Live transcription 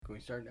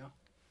start now?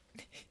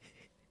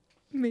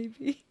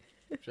 Maybe.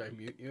 Should I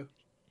mute you?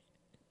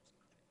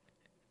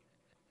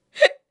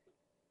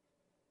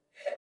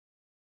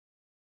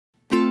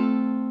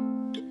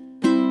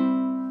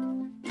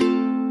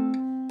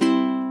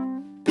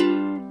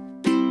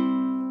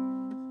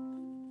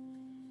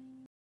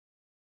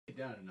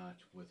 Down a notch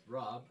with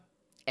Rob.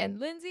 And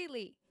Lindsay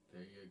Lee.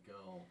 There you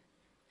go.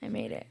 I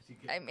made it.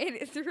 I made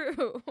it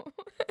through.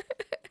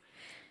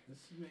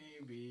 This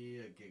may be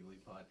a giggly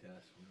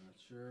podcast. We're not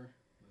sure.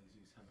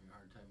 Lindsay's having a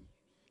hard time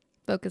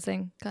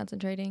Focusing,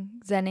 concentrating,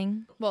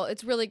 zenning. Well,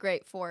 it's really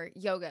great for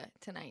yoga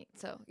tonight.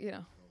 So, you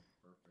know. Oh,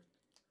 perfect.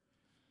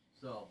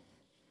 So,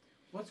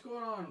 what's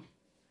going on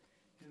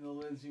in the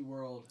Lindsay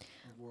world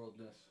of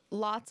worldness?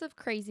 Lots of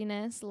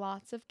craziness,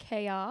 lots of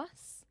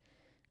chaos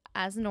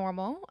as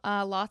normal.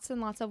 Lots and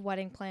lots of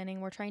wedding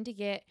planning. We're trying to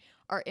get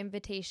our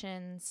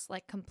invitations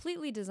like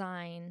completely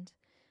designed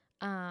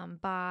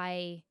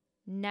by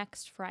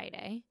next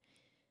Friday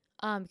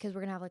because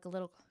we're going to have like a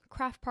little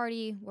craft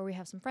party where we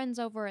have some friends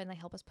over and they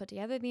help us put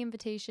together the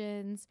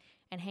invitations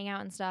and hang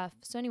out and stuff.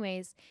 So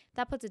anyways,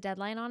 that puts a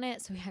deadline on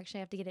it. So we actually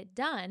have to get it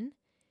done,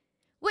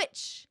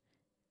 which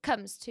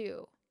comes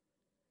to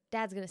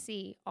Dad's going to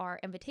see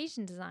our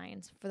invitation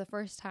designs for the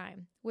first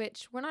time,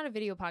 which we're not a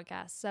video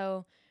podcast.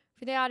 So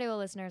for the audio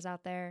listeners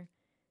out there,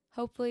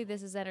 hopefully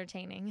this is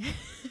entertaining,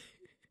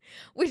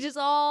 which is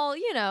all,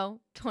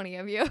 20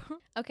 of you.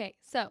 Okay,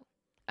 so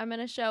I'm going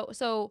to show,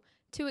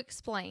 to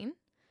explain,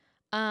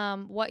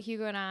 what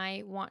Hugo and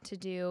I want to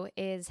do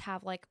is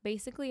have like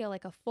basically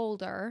a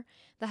folder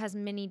that has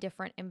many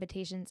different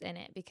invitations in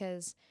it,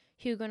 because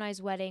Hugo and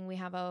I's wedding, we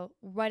have a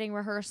wedding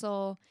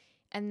rehearsal,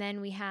 and then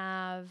we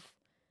have,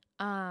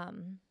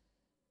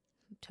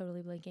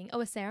 totally blinking. Oh,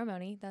 a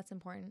ceremony. That's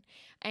important.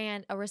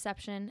 And a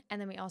reception. And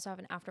then we also have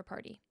an after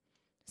party.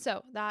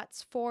 So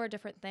that's 4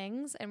 different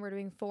things. And we're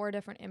doing 4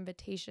 different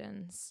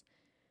invitations,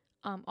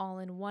 all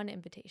in one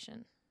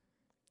invitation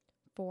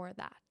for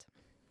that.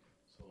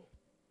 So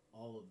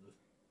all of the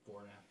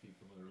 4.5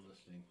 people that are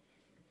listening,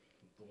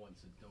 the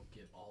ones that don't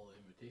get all the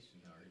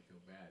invitations, I already feel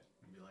bad.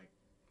 And be like,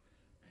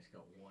 I just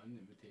got one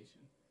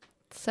invitation.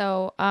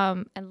 So,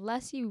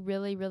 unless you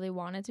really, really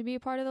wanted to be a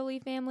part of the Lee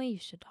family, you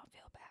should not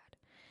feel bad.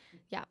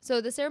 Yeah.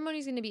 So the ceremony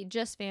is going to be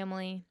just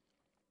family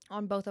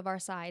on both of our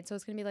sides. So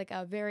it's going to be like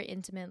a very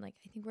intimate, I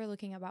think we're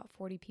looking at about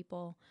 40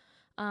 people.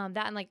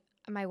 That and like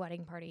my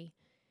wedding party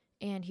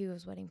and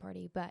Hugo's wedding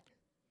party, but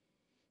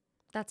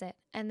that's it.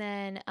 And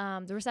then,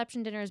 the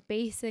reception dinner is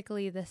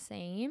basically the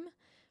same,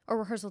 or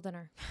rehearsal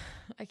dinner.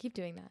 I keep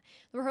doing that.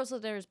 The rehearsal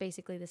dinner is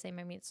basically the same.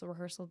 I mean, it's the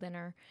rehearsal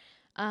dinner.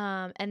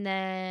 And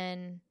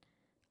then,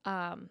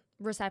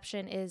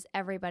 reception is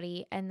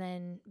everybody, and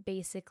then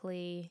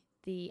basically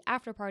the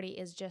after party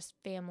is just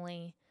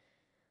family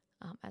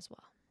as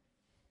well.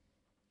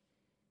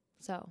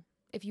 So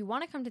if you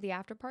want to come to the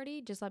after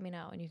party, just let me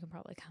know and you can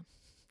probably come.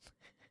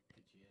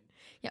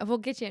 Yeah, we'll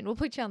get you in. We'll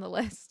put you on the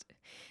list.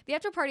 The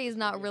after party is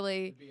not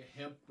really. There'll be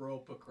a hemp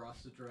rope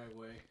across the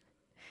driveway.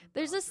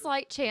 There's a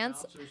slight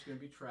chance. The bouncer's gonna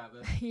be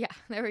Travis. Yeah,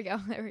 there we go.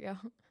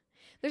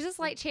 There's a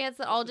slight chance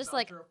that I'll just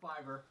a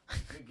fiver.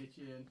 Gonna get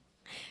you in.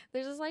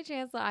 There's a slight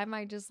chance that I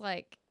might just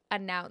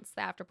announce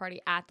the after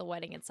party at the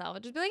wedding itself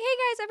and just be like, hey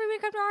guys, everybody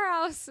come to our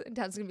house. And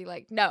Dad's gonna be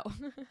like, no.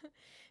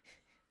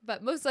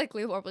 But most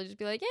likely we'll probably just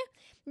be like,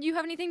 yeah, you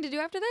have anything to do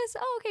after this?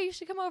 Oh, okay, you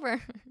should come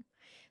over.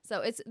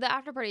 So the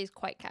after party is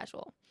quite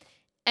casual.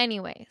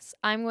 Anyways,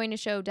 I'm going to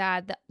show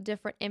Dad the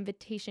different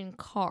invitation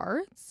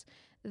cards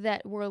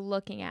that we're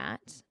looking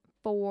at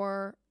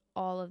for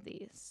all of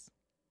these.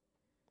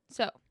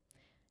 So,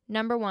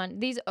 number 1,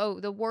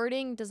 the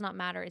wording does not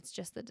matter. It's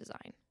just the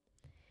design.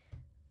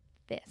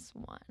 This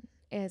one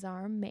is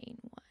our main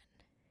one.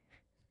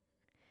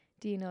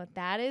 Do you know what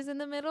that is in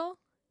the middle?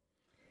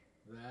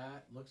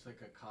 That looks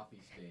like a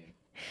coffee stain.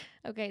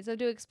 Okay, so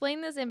to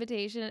explain this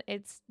invitation,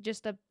 it's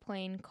just a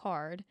plain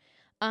card.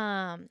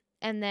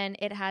 And then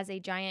it has a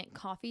giant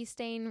coffee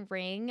stain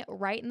ring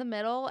right in the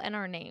middle and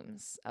our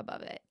names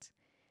above it.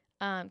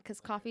 Because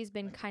coffee's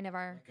been kind of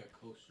our... Like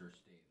a coaster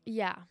stain.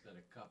 Yeah. Set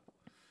a cup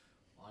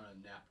on a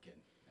napkin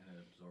and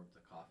it absorbs the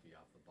coffee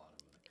off the bottom of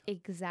the cup.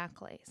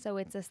 Exactly. So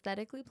it's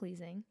aesthetically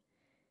pleasing.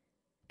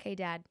 Okay,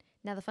 Dad.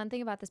 Now, the fun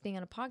thing about this being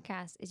on a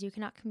podcast is you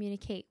cannot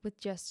communicate with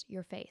just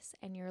your face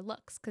and your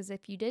looks. Because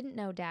if you didn't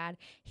know Dad,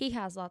 he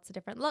has lots of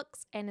different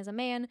looks and is a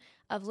man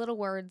of little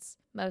words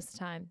most of the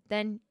time.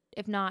 Then,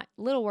 if not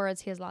little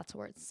words, he has lots of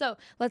words. So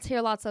let's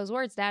hear lots of those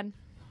words, Dad.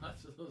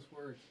 Lots of those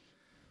words.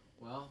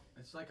 Well,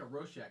 it's like a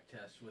Rorschach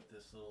test with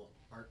this little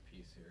art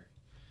piece here.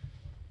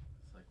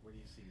 It's like, what do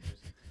you see?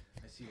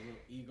 I see a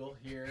little eagle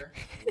here.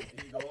 A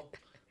little eagle.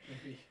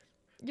 Maybe.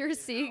 You're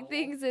seeing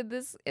things in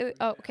this.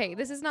 Okay,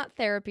 this is not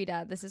therapy,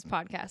 Dad. This is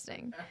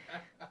podcasting.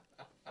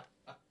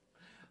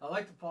 I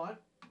like the font.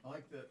 I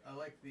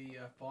like the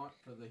font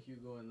for the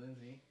Hugo and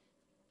Lindsay.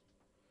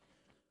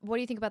 What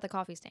do you think about the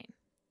coffee stain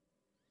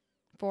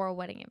for a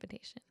wedding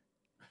invitation?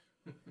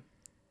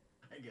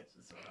 I guess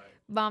it's alright.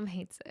 Mom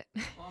hates it.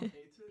 Mom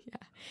hates it?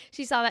 Yeah.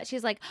 She saw that.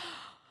 She's like,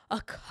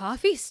 a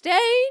coffee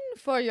stain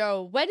for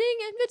your wedding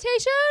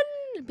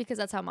invitation, because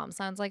that's how mom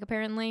sounds like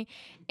apparently.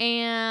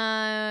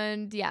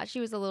 And yeah, she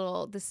was a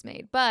little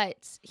dismayed, but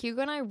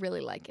Hugo and I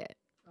really like it.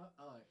 I like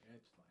it.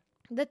 It's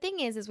fine. The thing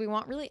is we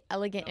want really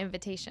elegant No.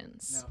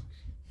 invitations. No.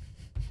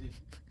 Did,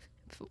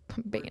 I'm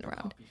where'd banging the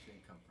around. coffee stain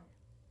come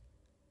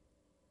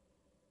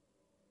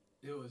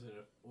from? Was it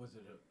a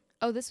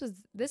Oh, this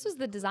was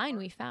the design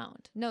we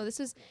found. No, this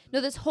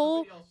Somebody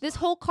whole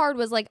else card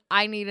was like,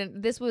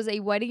 this was a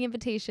wedding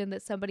invitation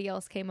that somebody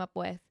else came up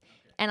with,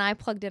 Okay. and I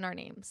plugged in our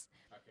names.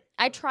 Okay.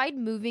 I So- tried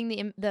moving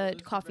so the this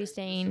is coffee This is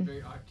stain. a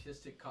very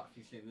artistic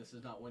coffee stain. This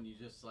is not one you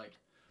just like,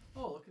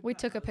 oh, look at We that.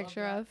 took a I love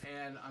picture that, of.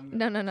 And I'm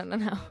No, gonna no, no,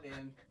 no, scan no. that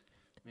in,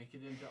 make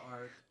it into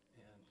art.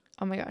 And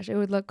Oh my gosh, it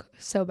would look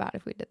so bad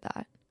if we did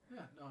that. yeah,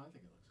 no, I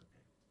think it looks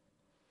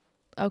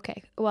okay.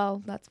 Okay,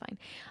 well, that's fine.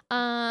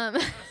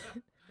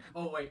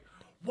 Oh wait,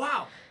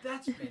 wow,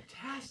 that's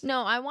fantastic.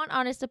 No, I want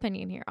honest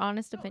opinion here.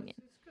 Honest No, opinion.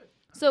 It's good.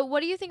 So, what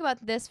do you think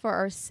about this for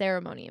our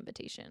ceremony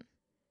invitation?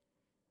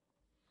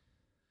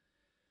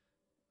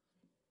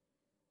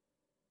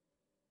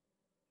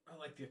 I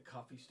like the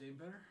coffee stain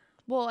better.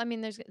 Well, I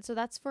mean, so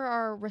that's for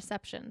our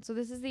reception. So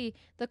this is the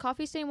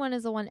coffee stain one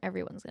is the one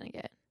everyone's gonna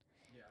get,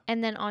 Yeah.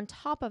 and then on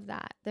top of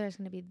that, there's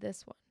gonna be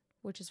this one,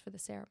 which is for the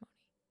ceremony.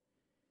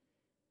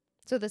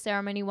 So the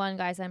ceremony one,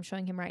 guys, I'm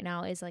showing him right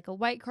now, is like a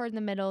white card in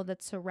the middle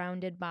that's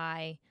surrounded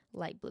by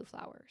light blue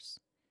flowers.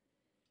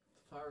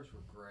 The flowers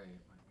were gray.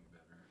 It might be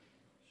better.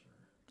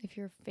 Sure. If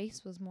your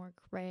face was more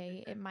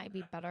gray, it might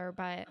be better.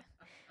 But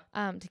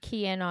to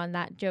key in on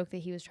that joke that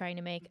he was trying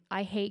to make,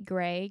 I hate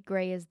gray.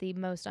 Gray is the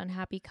most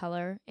unhappy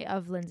color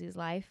of Lindsay's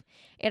life.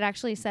 It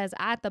actually says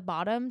at the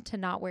bottom to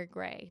not wear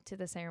gray to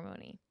the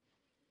ceremony.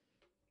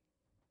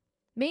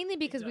 Mainly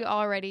because we does,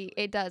 already,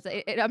 it does.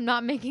 I'm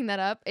not making that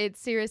up. It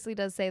seriously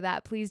does say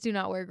that. Please do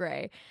not wear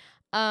gray.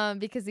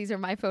 Because these are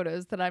my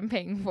photos that I'm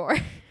paying for.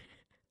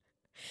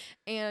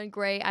 And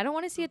gray, I don't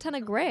want to see a ton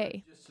of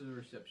gray. Just to the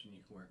reception, you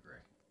can wear gray.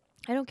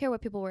 I don't care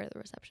what people wear at the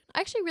reception. I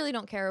actually really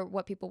don't care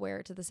what people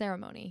wear to the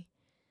ceremony.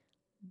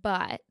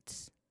 But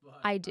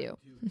But I do.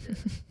 care.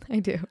 I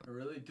do. I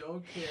really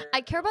don't care. I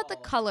care at about the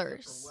all, except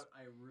colors. for what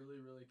I really,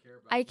 really care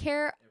about. I which is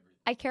care- everything.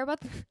 I care about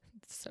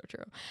it's so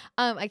true.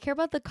 I care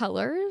about the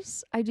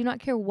colors. I do not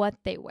care what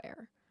they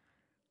wear.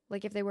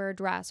 Like if they wear a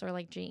dress or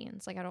like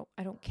jeans. Like I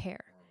don't care.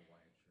 Or a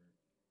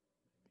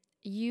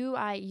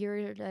white shirt. You're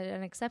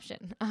an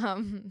exception.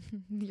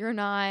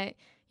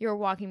 You're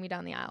walking me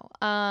down the aisle.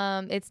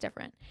 It's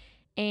different.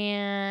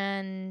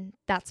 And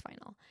that's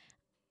final.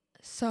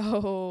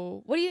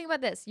 So, what do you think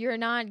about this? You're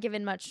not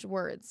given much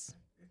words.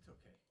 It's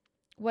okay.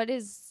 What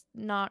is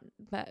not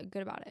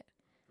good about it?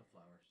 The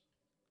flowers.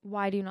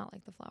 Why do you not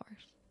like the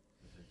flowers?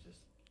 They're just.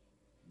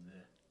 Bleh.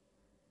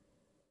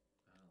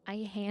 I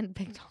don't I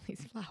handpicked all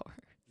these flowers.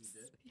 You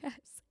did?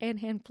 Yes, and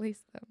hand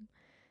placed them.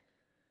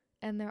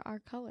 And there are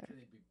color.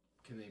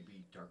 Can they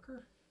be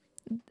darker?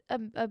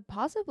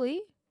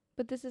 Possibly,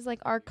 but this is like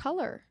our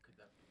color. Could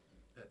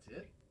that's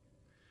it?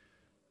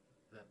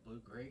 That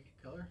blue-gray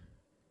color?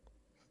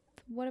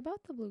 What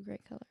about the blue-gray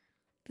color?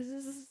 This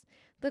is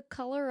the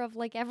color of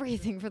like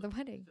everything for the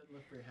wedding. Doesn't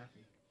look very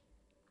happy.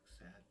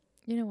 Sad.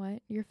 You know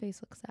what? Your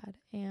face looks sad,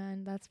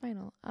 and that's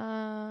final.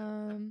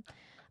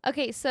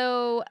 Okay,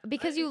 so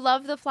because you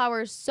love the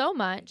flowers so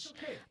much,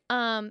 It's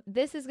okay.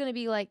 this is gonna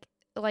be like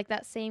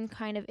that same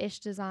kind of ish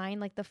design,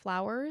 like the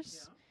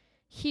flowers Yeah.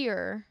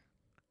 here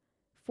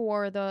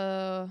for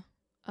the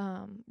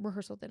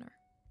rehearsal dinner.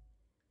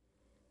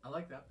 I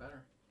like that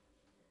better.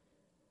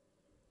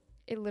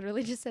 It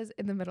literally just says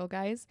in the middle,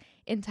 guys,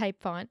 in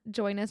type font,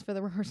 join us for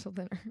the rehearsal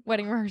dinner,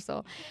 wedding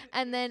rehearsal.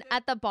 And then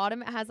at the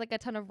bottom, it has like a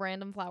ton of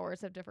random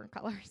flowers of different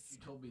colors.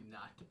 You told me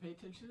not to pay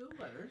attention to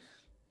the letters,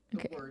 the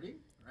Okay. wording,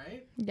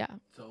 right? Yeah.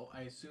 So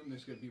I assume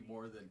there's going to be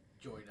more than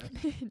join us.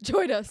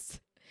 Join us.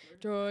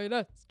 Join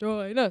us.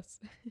 Join us.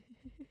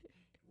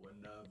 One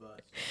of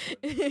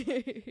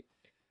us.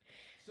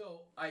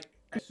 So I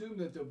assume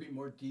that there'll be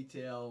more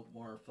detail,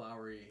 more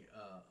flowery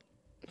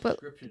But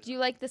description. Do you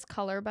like this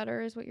color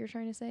better is what you're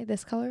trying to say?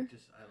 This color?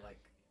 I like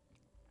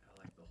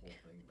the whole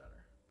thing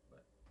better.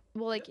 But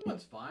Well, like, this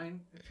one's fine.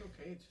 It's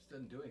okay. It just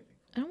doesn't do anything.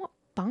 I don't want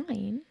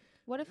fine.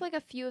 What if like a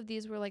few of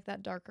these were like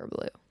that darker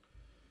blue?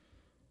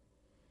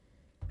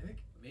 I think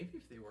maybe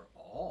if they were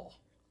all.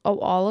 Oh,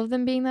 all of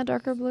them being that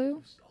darker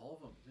blue? Just all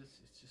of them. It's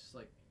just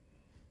like.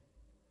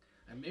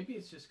 And maybe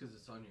it's just because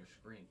it's on your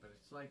screen, but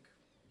it's like.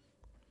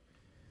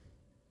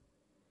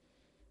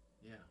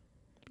 Yeah.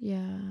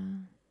 Yeah,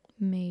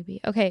 maybe.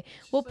 Okay,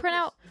 It's we'll just like print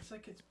out It's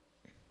like it's.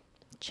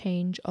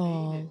 change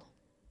all. Faded.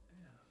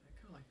 Yeah,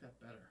 I kind of like that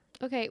better.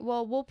 Okay,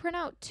 well, we'll print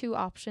out two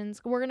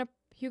options.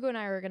 Hugo and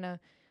I are gonna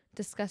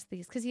discuss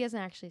these because he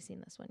hasn't actually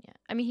seen this one yet.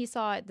 I mean, he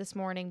saw it this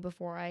morning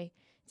before I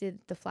did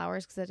the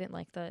flowers because I didn't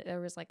like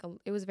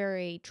it was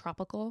very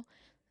tropical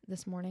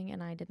this morning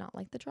and I did not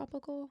like the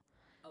tropical.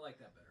 I like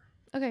that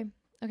better.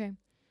 Okay.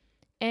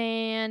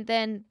 And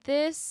then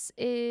this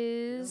The other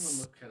one is,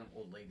 looked kind of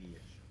old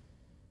lady-ish.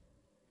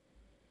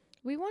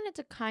 we want it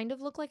to kind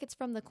of look like it's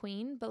from the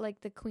Queen, but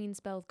like the Queen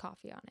spelled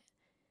coffee on it.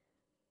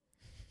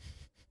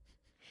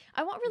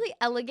 I want really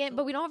elegant,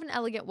 but we don't have an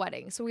elegant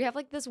wedding. So we have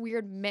like this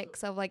weird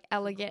mix of like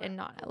elegant and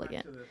not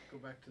elegant. Go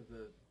back to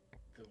the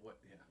what?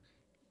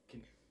 Yeah.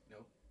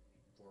 Nope.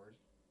 Forward.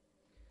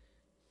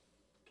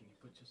 Can you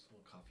put just a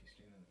little coffee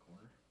stain in the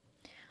corner?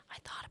 I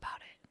thought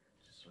about it.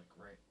 Just like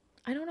right.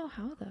 I don't know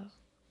how though.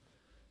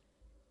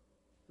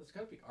 It's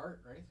got to be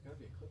art, right? It's got to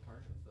be a clip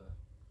art of the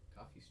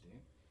coffee stain.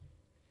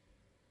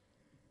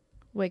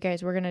 Wait,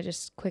 guys, we're gonna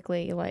just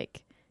quickly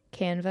like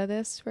Canva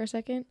this for a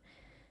second.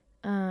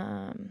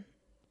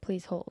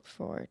 Please hold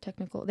for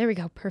technical. There we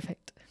go.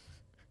 Perfect.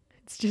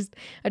 It's just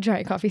a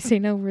dry coffee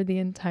stain over the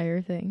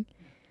entire thing.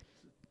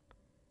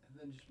 And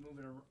then just move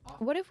it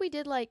off. What if we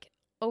did like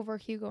over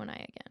Hugo and I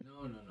again?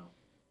 No.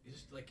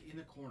 It's just like in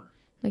the corner.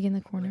 Like in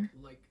the corner.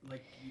 Like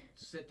you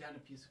set down a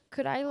piece of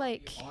Could I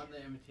like on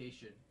the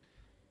invitation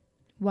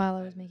while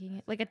I was making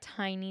it, like a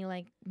tiny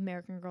like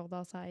American Girl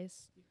doll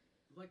size?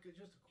 Like just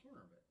a corner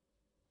of it.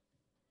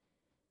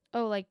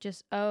 Oh, like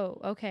just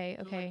okay.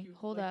 So like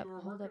Hold you up, were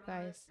hold working up, on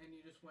it guys. And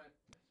you just went.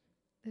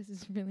 This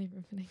is really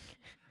riveting.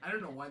 I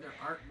don't know why there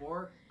aren't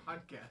more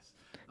podcasts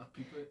of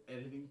people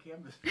editing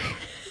Canvas.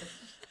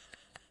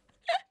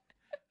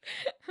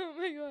 Oh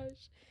my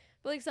gosh.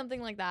 But like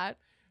something like that.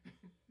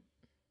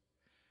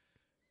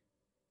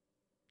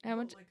 How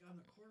much? Like on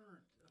the corner.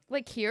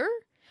 Like here?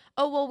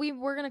 Oh, well,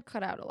 we're going to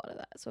cut out a lot of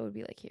that. So it would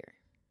be like here.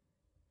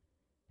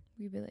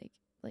 We'd be like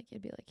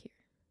it'd be like here.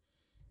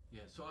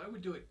 Yeah, so I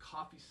would do it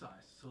coffee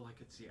size. So like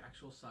it's the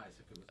actual size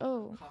if it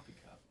was a coffee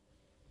cup.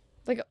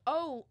 Like,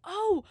 oh,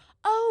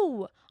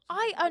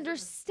 I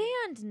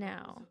understand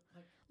now.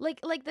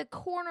 Like the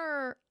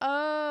corner.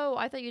 Oh,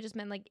 I thought you just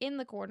meant like in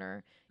the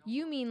corner. No.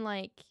 You mean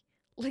like,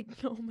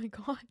 oh my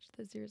gosh,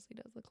 that seriously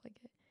does look like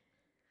it.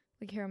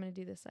 Like here, I'm going to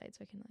do this side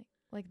so I can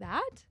like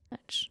that.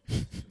 Much.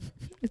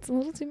 It's a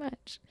little too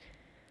much.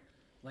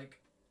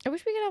 Like, I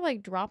wish we could have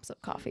like drops of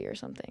coffee or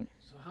something.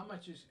 So how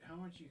much are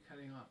you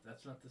cutting off?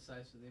 That's not the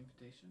size of the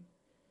invitation?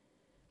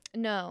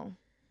 No.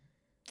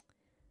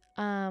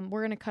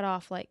 We're going to cut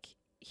off like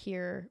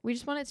here. We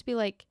just want it to be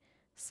like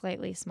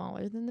slightly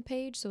smaller than the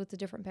page, so it's a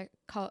different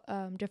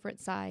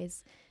different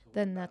size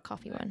than the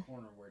coffee one.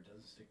 Corner where it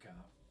doesn't stick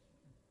out.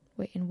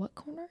 Wait, in what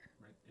corner?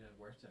 Right, yeah,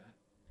 where's that?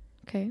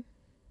 Okay.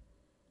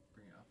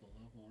 Bring it up a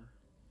little more.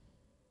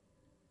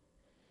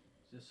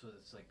 Just so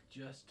it's like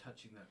just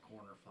touching that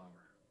corner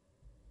flower.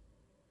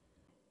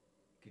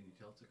 Can you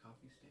tell it's a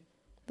coffee stain?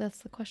 That's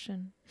the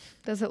question.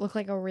 Does it look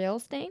like a real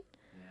stain?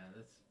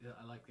 Yeah,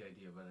 I like the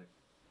idea, but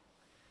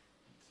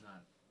it's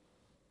not.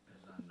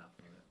 There's not enough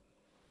of it.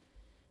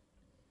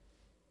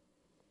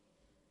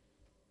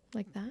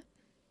 Like that?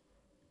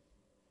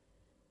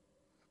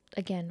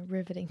 Again,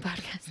 riveting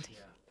podcasting.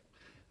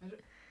 Yeah.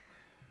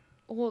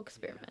 We'll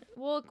experiment.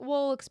 Yeah.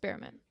 We'll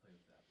experiment.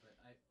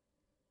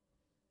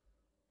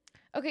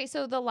 Okay,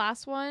 so the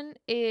last one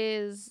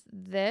is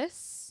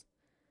this.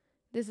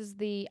 This is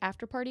the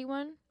after party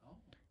one. Oh.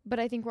 But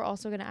I think we're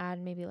also going to add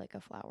maybe like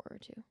a flower or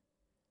two.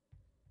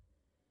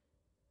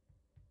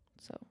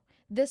 So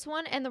this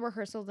one and the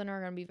rehearsal dinner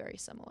are going to be very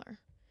similar.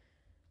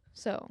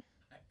 So.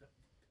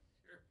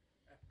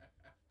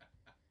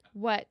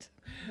 What?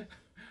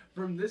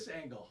 From this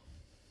angle,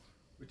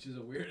 which is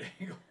a weird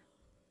angle,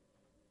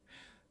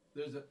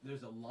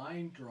 there's a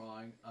line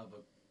drawing of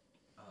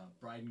a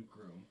bride and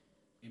groom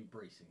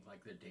embracing,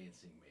 like they're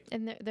dancing maybe.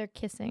 And they're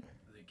kissing.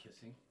 Are they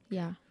kissing?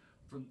 Yeah.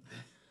 From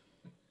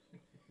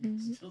you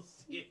can still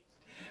see it.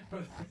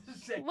 From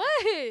this angle,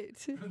 what?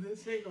 From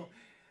this angle,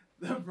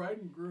 the bride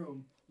and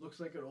groom looks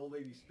like an old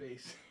lady's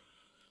face.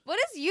 What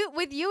is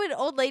with you and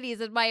old ladies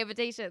in my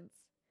invitations?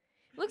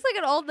 Looks like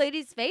an old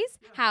lady's face?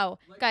 Yeah, how?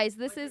 Guys,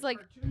 this is like...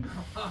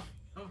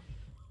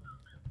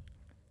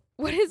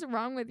 What is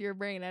wrong with your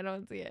brain? I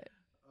don't see it.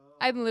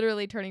 I'm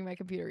literally turning my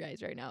computer,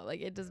 guys, right now.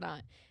 Like, it does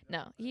not.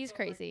 No, he's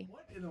crazy. Like,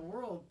 what in the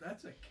world?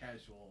 That's a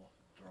casual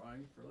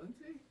drawing for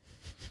Lindsay?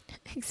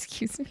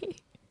 Excuse me?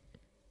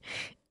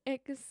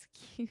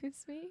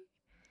 Excuse me?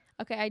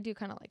 Okay, I do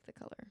kind of like the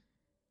color.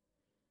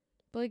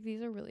 But, like,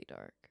 these are really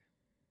dark.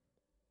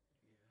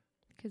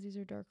 Because these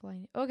are dark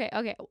line. Okay.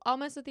 I'll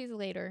mess with these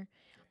later.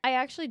 I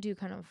actually do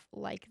kind of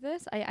like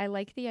this. I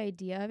like the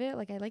idea of it.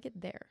 Like, I like it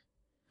there.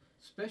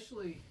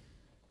 Especially...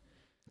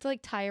 to,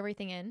 like, tie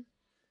everything in.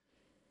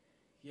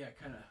 Yeah,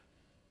 kind of.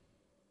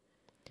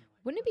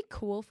 Wouldn't it be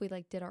cool if we,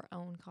 like, did our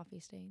own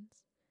coffee stains?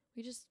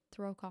 We just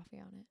throw coffee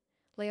on it.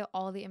 Lay out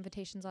all the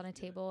invitations on a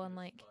table and,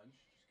 like... Sponge.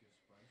 Just get a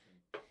sponge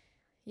and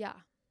yeah.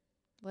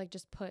 Like,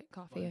 just put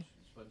coffee.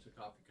 Sponge the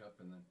coffee cup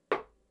and then...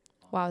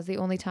 Wow, it's the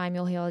only time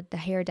you'll hear the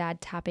hair dad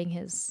tapping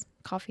his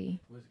coffee.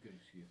 It was a good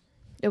excuse.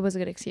 It was a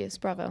good excuse.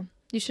 Bravo.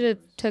 You should have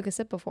took a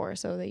sip before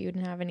so that you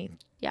didn't have any...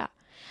 yeah.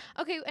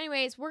 Okay,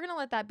 anyways, we're going to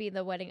let that be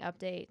the wedding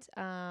update.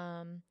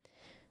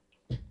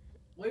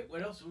 Wait,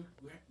 what else?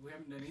 We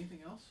haven't done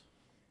anything else?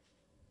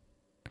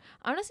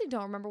 I honestly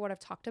don't remember what I've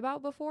talked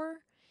about before.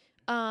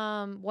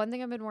 One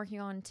thing I've been working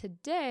on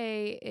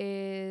today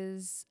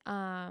is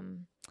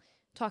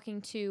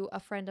talking to a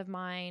friend of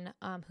mine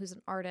who's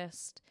an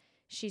artist.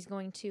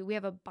 We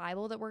have a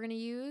Bible that we're going to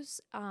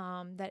use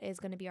that is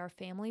going to be our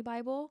family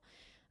Bible.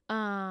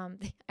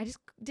 I just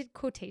did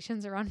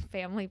quotations around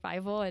Family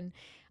Bible, and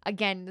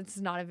again, this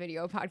is not a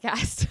video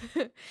podcast.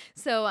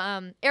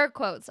 So air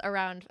quotes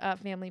around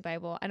Family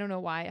Bible. I don't know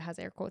why it has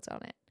air quotes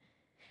on it.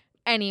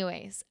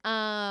 Anyways,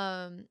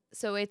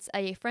 so it's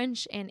a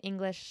French and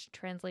English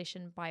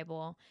translation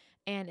Bible,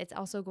 and it's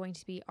also going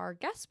to be our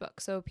guest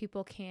book. So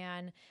people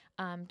can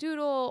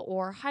doodle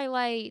or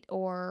highlight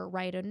or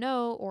write a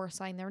note or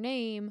sign their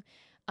name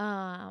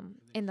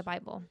in the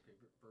Bible.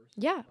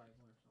 Yeah.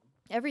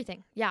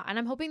 Everything. Yeah. And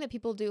I'm hoping that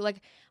people do,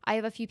 like, I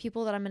have a few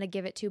people that I'm going to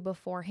give it to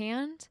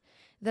beforehand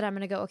that I'm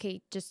going to go,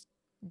 okay, just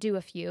do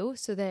a few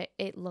so that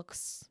it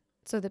looks,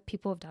 so that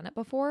people have done it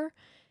before,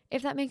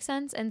 if that makes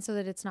sense. And so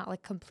that it's not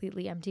like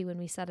completely empty when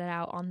we set it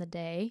out on the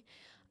day.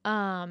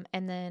 And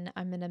then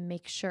I'm going to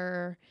make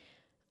sure,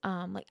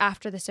 like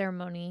after the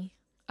ceremony,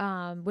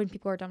 when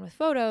people are done with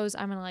photos,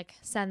 I'm going to like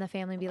send the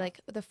family and be like,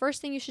 the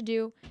first thing you should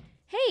do,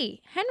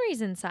 hey,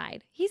 Henry's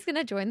inside. He's going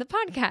to join the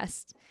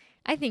podcast.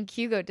 I think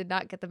Hugo did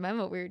not get the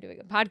memo we were doing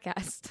a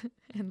podcast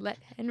and let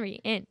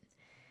Henry in.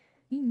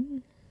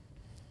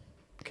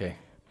 Okay.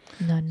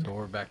 None. So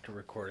we're back to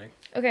recording.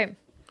 Okay.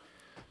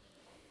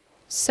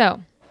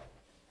 So,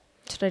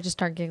 should I just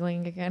start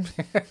giggling again?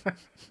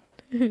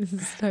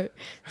 start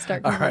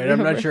All right.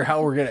 I'm not sure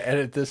how we're going to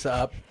edit this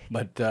up,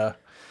 but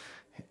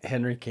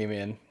Henry came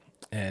in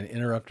and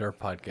interrupted our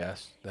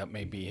podcast. That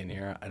may be in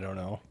here. I don't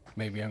know.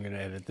 Maybe I'm going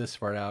to edit this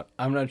part out.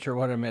 I'm not sure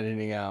what I'm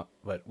editing out,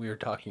 but we were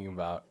talking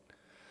about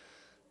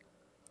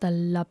the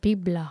La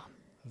Biblia.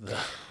 The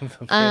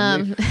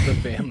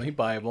family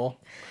Bible.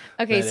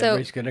 Okay, that so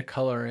everybody's going to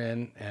color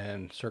in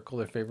and circle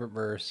their favorite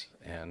verse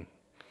and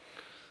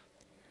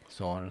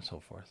so on and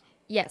so forth.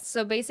 Yes,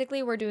 so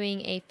basically we're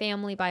doing a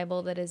family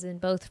Bible that is in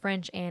both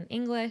French and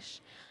English.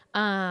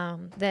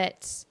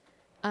 That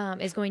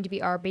is going to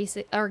be our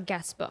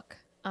guest book,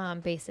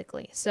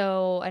 basically.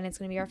 So, and it's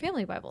going to be our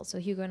family Bible. So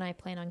Hugo and I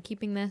plan on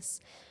keeping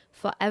this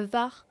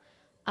forever.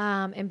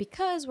 And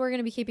because we're going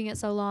to be keeping it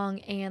so long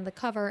and the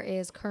cover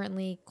is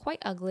currently quite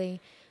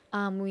ugly,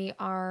 we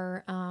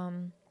are,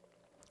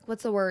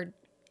 what's the word?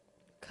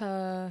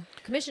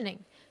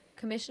 Commissioning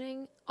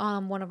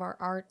one of our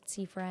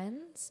artsy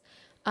friends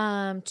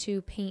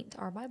to paint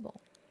our Bible.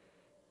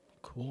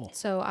 Cool.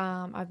 So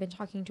I've been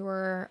talking to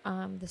her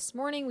this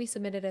morning. We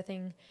submitted a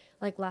thing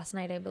like last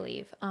night, I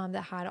believe,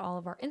 that had all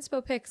of our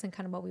inspo pics and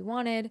kind of what we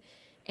wanted.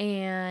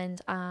 And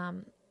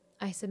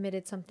I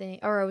submitted something,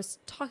 or I was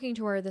talking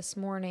to her this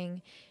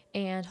morning,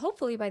 and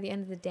hopefully by the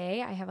end of the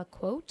day, I have a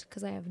quote,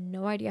 because I have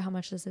no idea how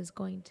much this is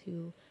going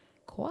to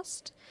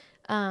cost.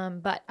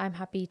 But I'm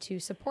happy to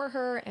support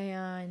her,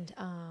 and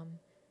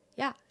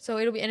yeah, so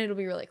it'll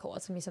be really cool.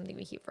 It's gonna be something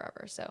we keep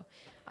forever. So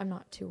I'm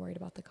not too worried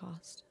about the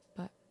cost,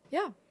 but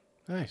yeah.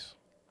 Nice.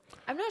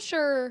 I'm not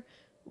sure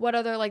what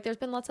other, like, there's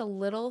been lots of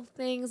little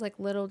things, like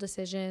little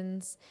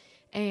decisions,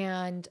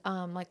 and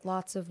like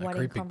lots of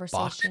wedding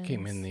conversations. Box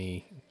came in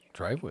the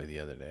driveway the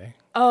other day.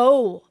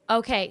 Oh,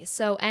 okay.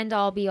 So end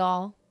all be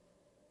all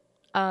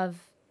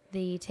of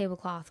the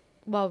tablecloth.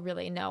 Well,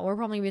 really, no. We're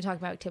probably going to be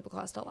talking about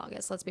tablecloths till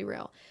August. Let's be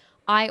real.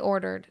 I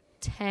ordered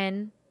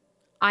 10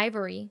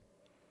 ivory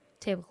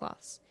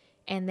tablecloths,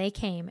 and they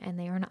came, and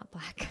they are not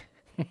black.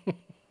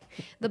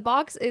 The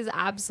box is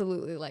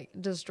absolutely like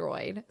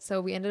destroyed.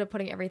 So we ended up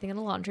putting everything in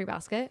a laundry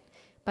basket.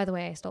 By the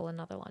way, I stole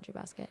another laundry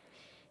basket,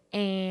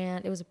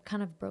 and it was a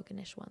kind of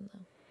brokenish one though.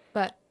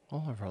 But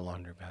all of our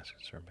laundry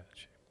baskets are in bad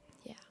shape.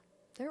 Yeah,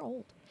 they're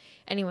old.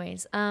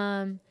 Anyways,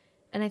 and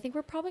I think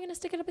we're probably gonna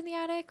stick it up in the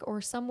attic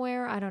or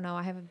somewhere. I don't know.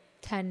 I have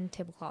 10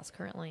 tablecloths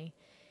currently.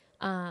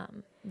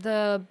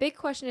 The big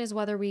question is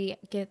whether we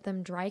get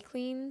them dry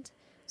cleaned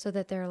so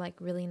that they're like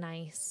really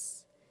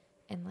nice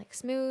and like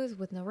smooth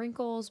with no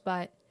wrinkles,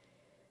 but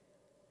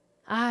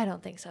I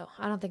don't think so.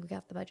 I don't think we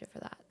got the budget for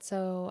that.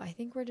 So I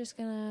think we're just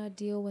gonna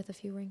deal with a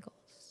few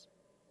wrinkles.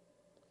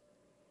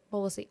 But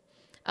we'll see.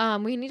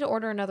 We need to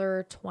order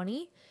another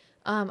 20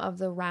 of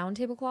the round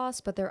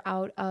tablecloths, but they're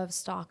out of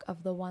stock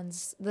of the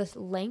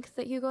length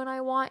that Hugo and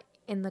I want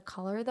in the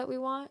color that we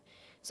want.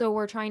 So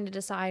we're trying to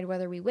decide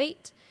whether we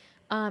wait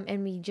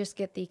and we just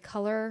get the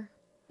color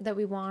that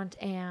we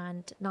want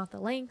and not the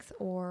length,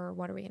 or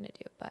what are we going to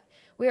do? But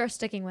we are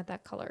sticking with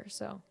that color.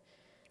 So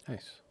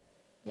nice.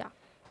 Yeah.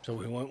 So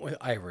we went with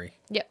ivory.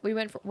 Yeah, we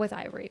went with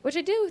ivory, which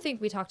I do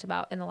think we talked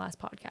about in the last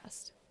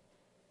podcast.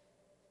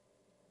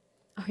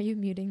 Are you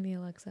muting the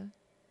Alexa?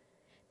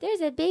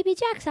 There's a baby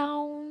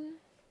Jackson.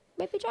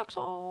 Baby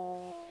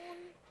Jackson.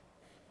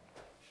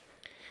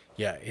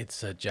 Yeah,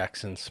 it's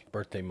Jackson's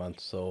birthday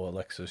month, so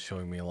Alexa's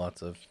showing me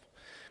lots of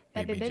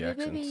baby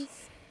Jacksons.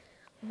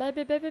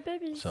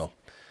 Babies.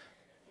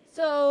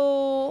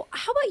 So,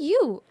 how about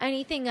you?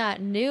 Anything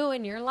new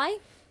in your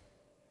life?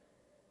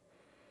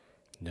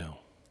 No.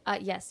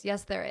 Yes,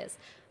 there is.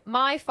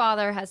 My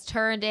father has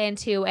turned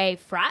into a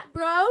frat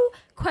bro? ?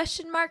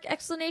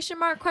 Exclamation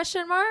mark?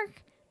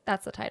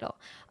 That's the title.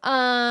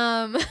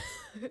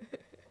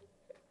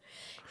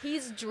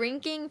 He's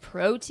drinking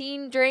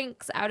protein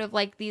drinks out of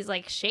like these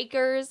like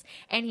shakers,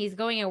 and he's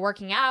going and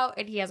working out,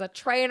 and he has a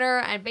trainer,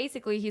 and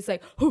basically he's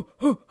like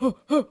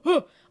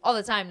all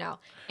the time now.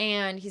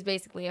 And he's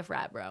basically a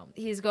frat bro.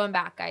 He's going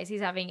back, guys.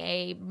 He's having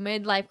a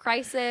midlife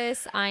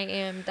crisis. I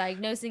am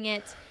diagnosing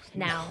it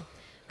now.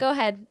 Go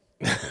ahead.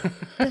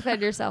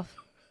 Defend yourself.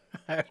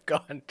 I've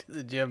gone to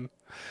the gym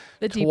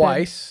The deep end.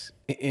 twice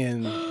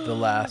in the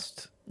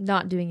last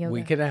Not doing yoga.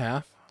 week and a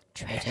half.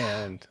 Traitor.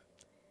 And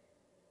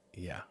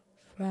yeah,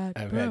 Frat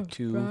I've bro, had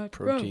 2 frat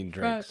protein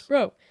bro, drinks. frat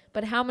bro.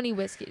 But how many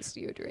whiskeys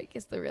do you drink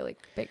is the really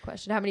big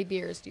question. How many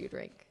beers do you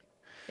drink?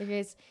 You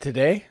guys,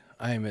 Today,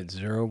 I am at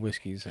 0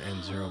 whiskeys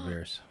and 0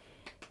 beers.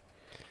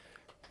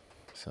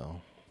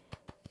 So,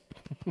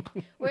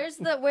 where's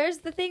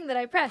the thing that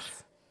I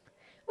press?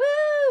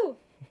 Woo!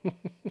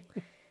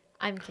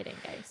 I'm kidding,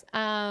 guys.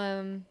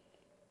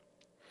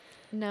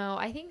 No,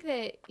 I think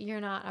that you're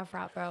not a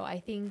frat bro. I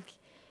think,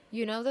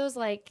 you know, those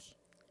like,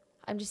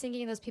 I'm just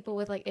thinking of those people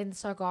with like in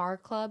cigar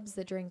clubs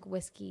that drink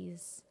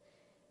whiskeys,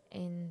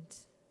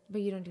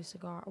 but you don't do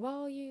cigar.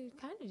 Well, you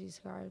kind of do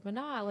cigars, but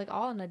not like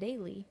all on a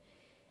daily.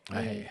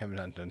 I have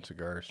not done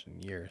cigars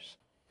in years.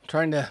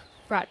 Trying to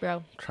Frat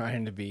bro.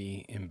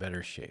 be in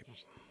better shape.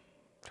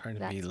 Trying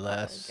to be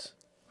That's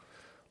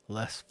probably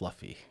less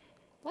fluffy.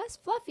 Less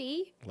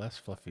fluffy. Less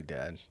fluffy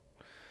dad.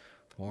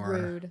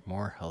 Rude.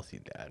 More healthy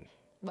dad.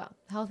 Well,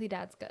 healthy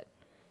dad's good.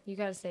 You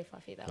got to stay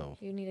fluffy though. So,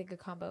 You need a good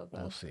combo of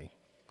both. We'll see.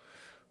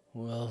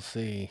 We'll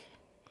see.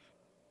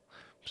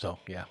 So,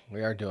 yeah,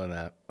 we are doing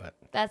that, but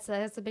That's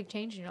a big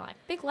change in your life.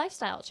 Big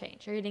lifestyle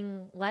change. You're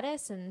eating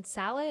lettuce and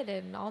salad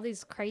and all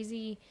these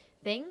crazy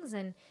things,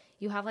 and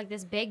you have like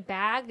this big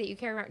bag that you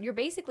carry around. You're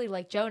basically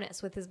like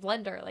Jonas with his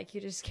blender. Like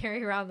you just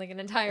carry around like an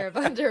entire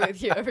blender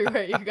with you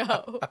everywhere you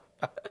go.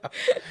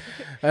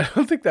 I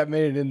don't think that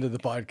made it into the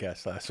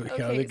podcast last week. I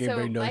don't Okay, think so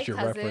anybody knows my your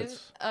cousin,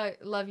 reference.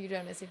 love you,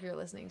 Jonas, if you're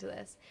listening to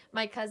this.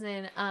 My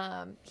cousin,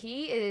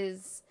 he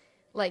is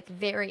like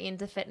very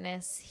into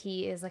fitness.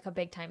 He is like a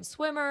big time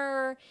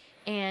swimmer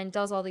and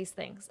does all these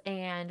things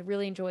and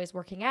really enjoys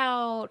working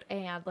out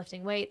and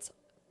lifting weights.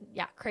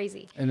 Yeah,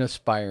 crazy. An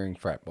aspiring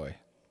frat boy.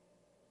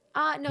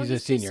 No, He's he's a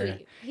too senior.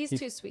 sweet. He's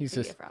too sweet to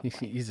be a frat boy.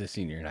 He's a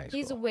senior in high school.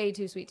 He's way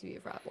too sweet to be a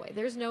frat boy.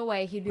 There's no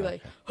way he'd be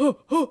like,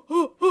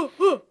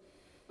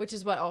 which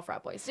is what all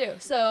frat boys do.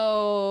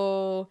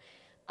 So,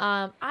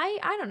 I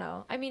don't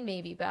know. I mean,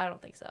 maybe, but I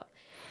don't think so.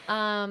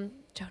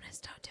 Jonas,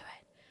 don't do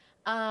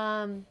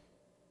it.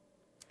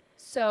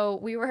 So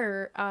we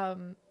were,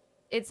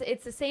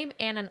 it's the same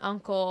aunt and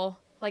uncle,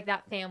 like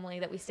that family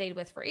that we stayed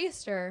with for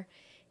Easter.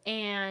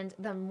 And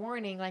the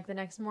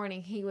next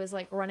morning, he was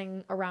like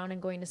running around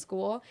and going to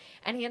school,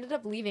 and he ended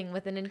up leaving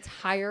with an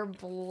entire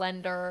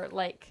blender,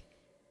 like,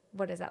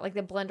 what is that? Like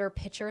the blender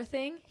pitcher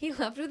thing. He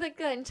left with like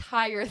the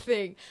entire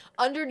thing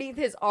underneath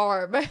his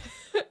arm.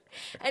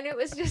 And it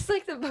was just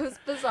like the most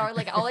bizarre.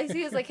 Like all I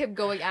see is like him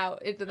going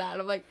out into that.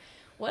 I'm like,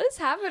 what is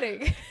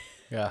happening?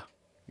 Yeah.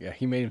 Yeah,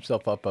 he made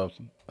himself up a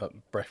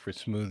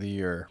breakfast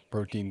smoothie or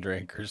protein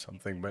drink or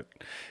something, but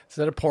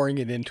instead of pouring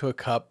it into a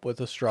cup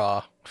with a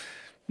straw,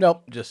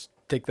 nope, just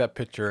take that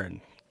pitcher and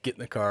get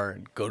in the car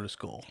and go to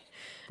school,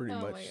 pretty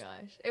much. Oh my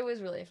gosh, it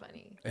was really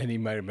funny. And he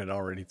might have been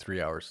already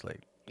 3 hours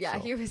late. Yeah, so.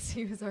 he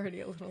was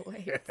already a little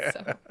late.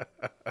 So,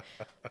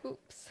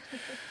 oops.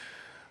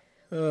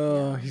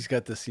 Oh, he's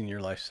got the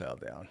senior lifestyle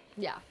down.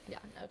 Yeah, no,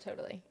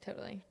 totally.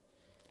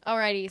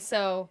 Alrighty,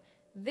 so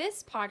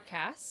this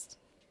podcast,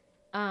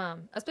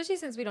 especially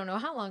since we don't know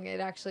how long it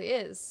actually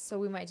is, so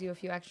we might do a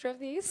few extra of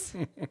these,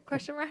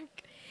 question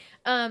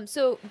mark.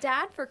 So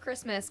Dad for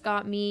Christmas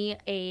got me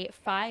a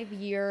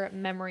 5-year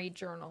memory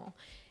journal,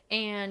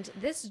 and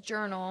this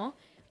journal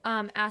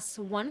asks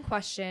one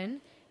question,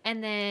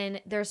 and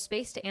then there's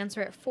space to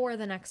answer it for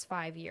the next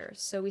 5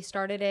 years. So we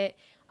started it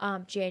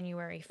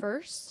January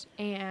 1st,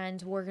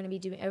 and we're going to be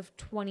doing it of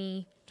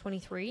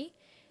 2023,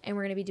 and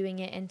we're going to be doing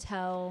it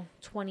until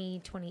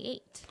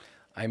 2028.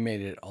 I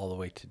made it all the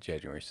way to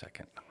January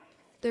 2nd.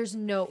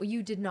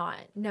 You did not.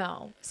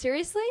 No.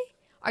 Seriously?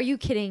 Are you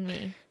kidding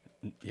me?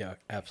 Yeah,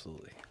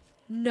 absolutely.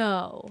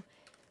 No.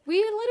 We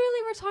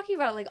literally were talking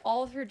about it like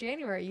all through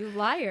January. You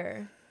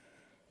liar.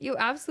 You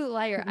absolute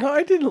liar. No,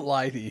 I didn't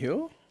lie to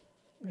you.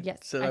 Yes.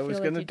 Said I was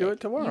feel going to you do did. it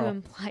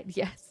tomorrow.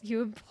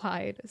 You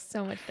implied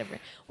so much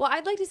different. Well,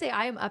 I'd like to say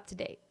I am up to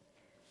date.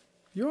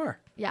 You are.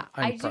 Yeah.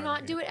 I do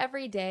not do it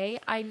every day.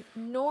 I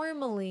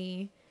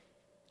normally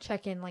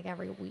check in like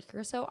every week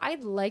or so.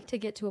 I'd like to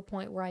get to a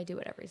point where I do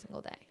it every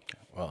single day.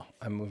 Well,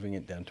 I'm moving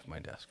it down to my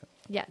desk.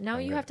 Yeah, now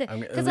I'm you gonna- have to. I'm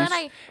gonna- Because at then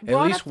I least- at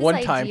brought least up this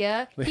one time-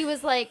 idea. He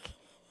was like,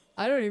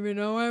 I don't even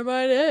know where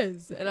mine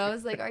is. And I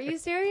was like, are you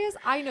serious?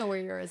 I know where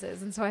yours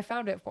is. And so I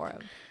found it for him.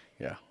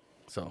 Yeah.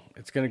 So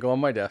it's going to go on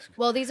my desk.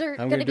 Well, these are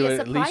I'm going to do be a it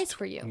at surprise least,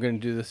 for you. I'm going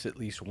to do this at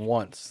least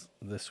once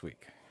this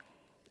week.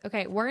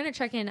 Okay, we're going to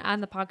check in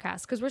on the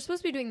podcast because we're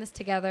supposed to be doing this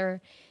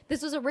together.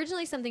 This was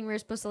originally something we were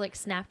supposed to like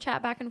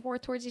Snapchat back and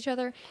forth towards each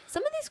other.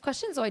 Some of these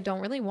questions, though, I don't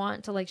really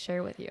want to like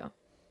share with you.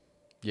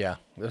 Yeah.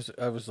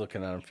 I was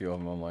looking at a few of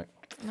them. I'm like,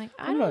 I'm like,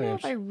 I I'm don't not know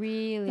if I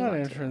really not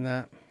want to. answering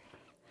that.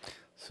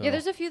 So, Yeah,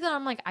 there's a few that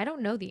I'm like, I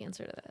don't know the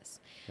answer to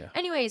this. Yeah.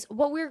 Anyways,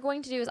 what we're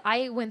going to do is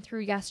I went through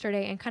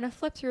yesterday and kind of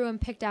flipped through and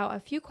picked out a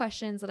few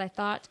questions that I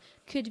thought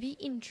could be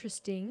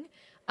interesting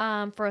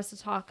for us to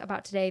talk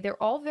about today.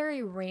 They're all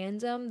very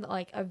random,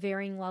 like a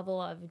varying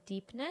level of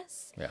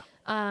deepness.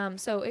 yeah.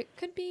 So it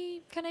could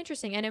be kind of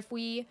interesting. And if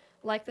we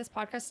like this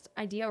podcast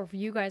idea, or if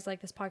you guys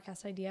like this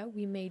podcast idea,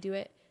 we may do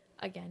it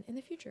again in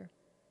the future.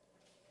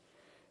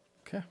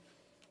 Okay.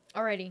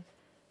 Alrighty.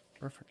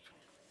 Perfect.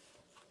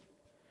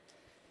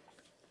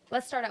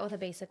 Let's start out with a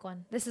basic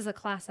one. This is a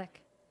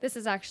classic. This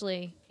is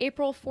actually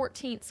April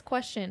 14th's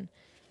question.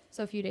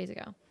 So a few days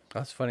ago.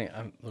 That's funny.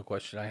 The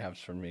question I have is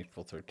from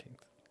April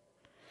 13th.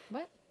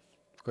 What?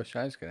 The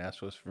question I was going to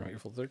ask was from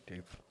April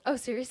 13th. Oh,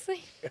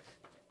 seriously?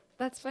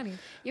 That's funny.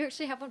 You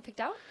actually have one picked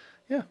out?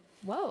 Yeah.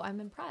 Whoa, I'm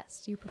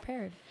impressed. You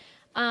prepared.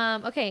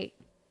 Okay.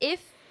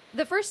 If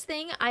the first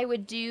thing I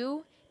would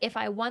do if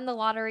I won the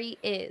lottery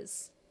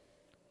is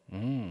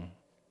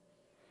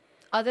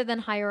other than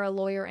hire a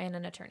lawyer and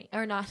an attorney.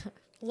 Or not.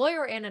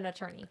 Lawyer and an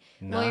attorney.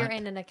 Lawyer Not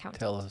and an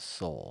accountant. Tell a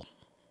soul.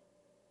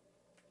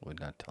 Would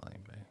not tell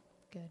anybody.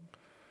 Good.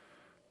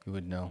 You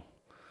would know.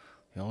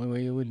 The only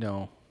way you would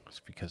know is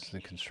because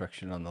the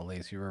construction on the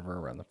lazy river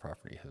around the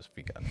property has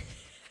begun.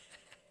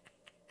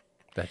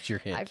 That's your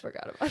hint. I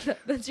forgot about that.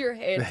 That's your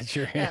hint. That's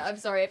your hint. Yeah, I'm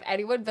sorry. If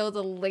anyone builds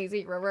a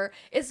lazy river,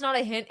 it's not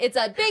a hint. It's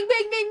a bing,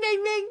 bing, bing,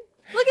 bing, bing.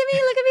 Look at me,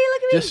 look at me,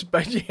 look at me. Just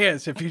by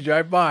chance, if you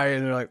drive by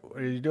and they're like, "What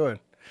are you doing?"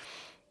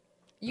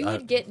 You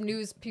would get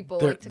news people,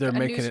 They're, like they're a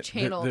making news it.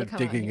 channel They're to come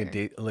digging out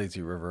here. a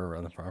lazy river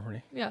around the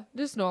property. Yeah,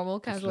 just normal,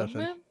 casual.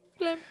 nothing. Blim,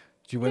 blim.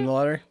 Did you win the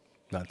lottery?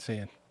 Not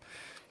saying.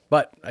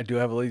 But I do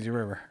have a lazy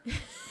river.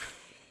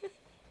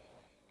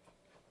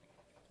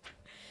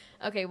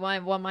 Okay,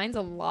 well, mine's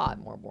a lot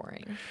more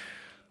boring.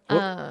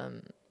 Well-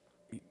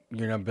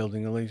 You're not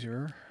building a lazy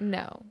river?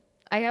 No,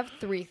 I have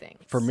 3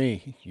 things. For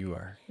me, you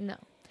are. No.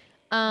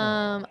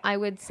 I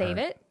would save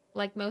it,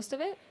 like most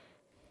of it.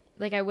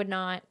 Like I would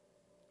not.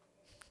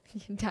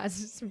 Dad's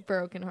just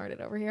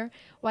brokenhearted over here.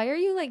 Why are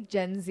you like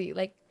Gen Z?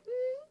 Like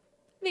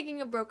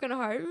making a broken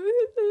heart.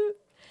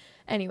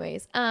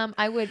 Anyways,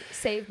 I would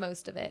save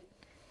most of it.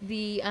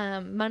 The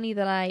money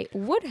that I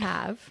would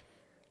have,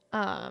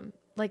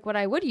 like what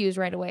I would use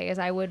right away is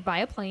I would buy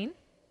a plane.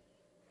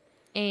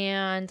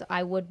 And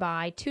I would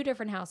buy 2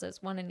 different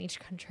houses, one in each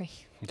country.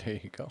 There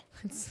you go.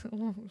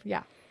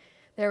 Yeah.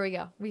 There we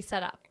go. We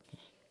set up.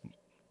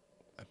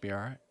 That'd be all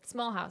right.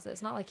 Small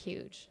houses, not like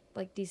huge,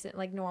 like decent,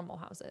 like normal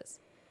houses.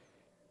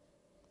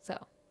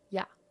 So,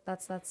 yeah,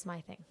 that's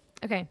my thing.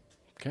 Okay.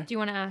 Okay. Do you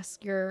want to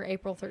ask your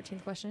April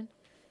 13th question?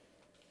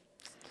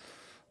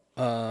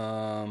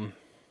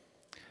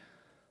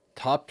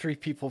 Top 3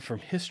 people from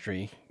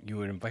history you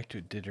would invite to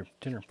a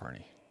dinner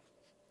party.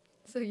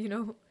 So,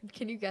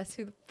 can you guess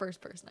who the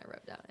first person I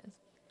wrote down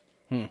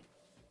is?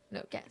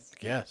 No, guess.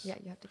 Guess. Yeah,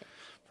 you have to guess.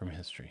 From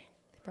history.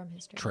 From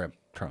history.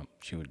 Trump.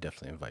 She would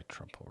definitely invite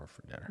Trump over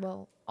for dinner.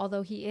 Well,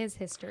 although he is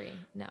history,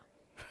 no.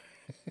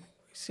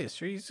 He's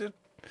history.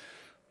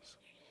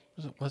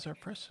 Was our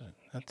president.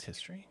 That's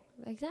history.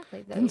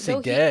 Exactly. Didn't say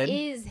Though dead.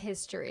 He is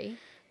history.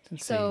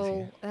 Didn't say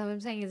So what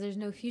I'm saying is there's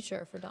no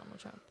future for Donald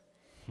Trump.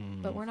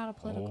 But we're not a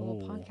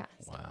political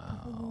podcast.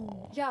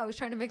 Wow. Yeah, I was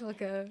trying to make like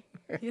a,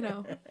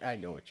 I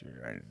know what you're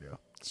trying to do.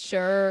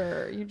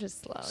 Sure, you're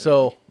just slow.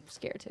 So, You're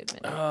scared to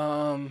admit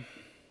it.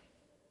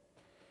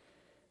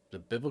 the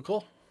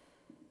biblical?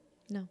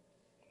 No,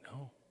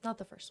 No. not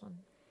the first one.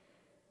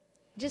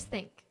 Just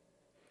think.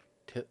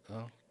 Is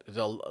it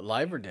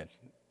alive or dead?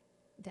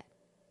 Dead.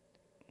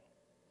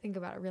 Think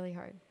about it really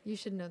hard. You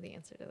should know the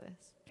answer to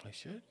this. I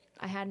should.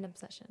 I had an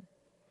obsession,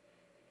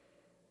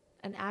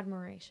 an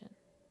admiration,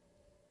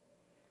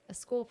 a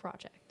school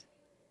project.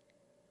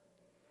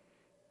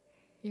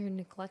 You're a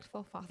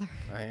neglectful father.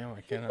 I am.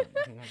 I cannot.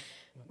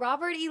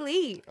 Robert E.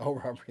 Lee. Oh,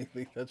 Robert E.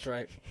 Lee. That's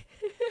right.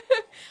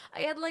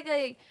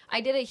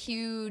 I did a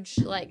huge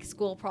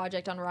school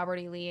project on Robert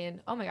E. Lee,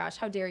 and oh my gosh,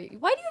 how dare you?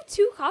 Why do you have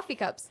 2 coffee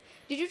cups?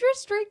 Did you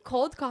just drink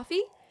cold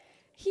coffee?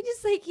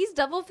 He's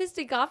double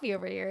fisted coffee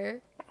over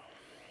here. Oh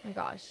my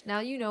gosh. Now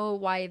you know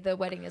why the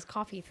wedding is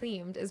coffee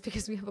themed, is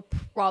because we have a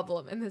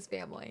problem in this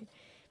family.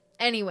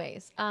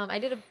 Anyways, I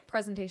did a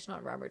presentation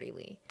on Robert E.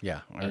 Lee.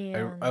 Yeah.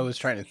 I was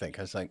trying to think.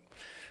 I was like,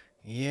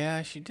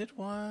 yeah, she did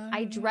one.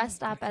 I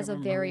dressed up can't as a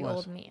remember very who it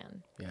was. old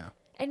man. Yeah.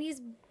 And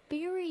he's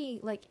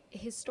very,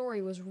 his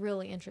story was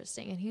really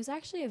interesting. And he was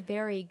actually a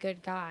very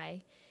good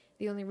guy.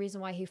 The only reason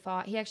why he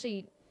fought, he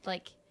actually,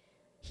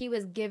 he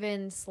was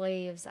given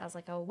slaves as,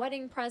 a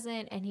wedding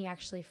present. And he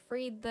actually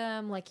freed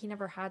them. He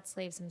never had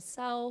slaves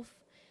himself.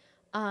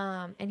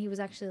 And he was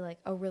actually,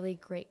 a really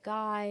great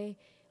guy.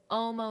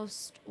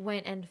 Almost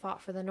went and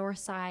fought for the North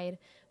Side,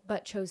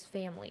 but chose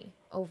family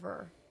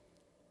over,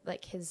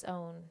 his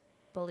own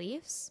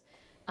beliefs.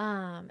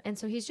 And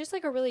so he's just,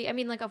 a really,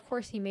 of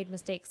course he made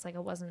mistakes. It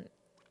wasn't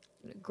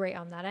great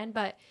on that end,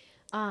 but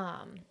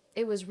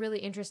it was really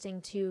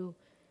interesting to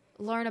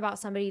learn about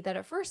somebody that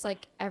at first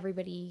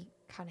everybody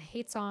kind of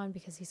hates on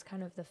because he's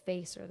kind of the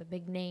face or the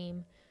big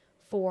name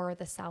for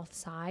the South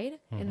Side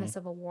in the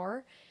Civil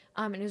War.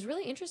 And it was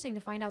really interesting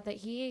to find out that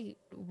he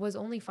was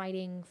only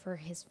fighting for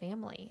his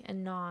family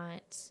and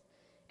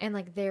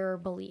like their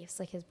beliefs,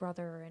 like his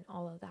brother and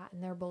all of that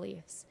and their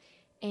beliefs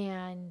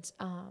and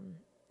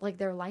like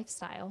their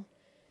lifestyle,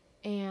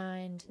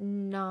 and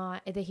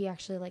not that he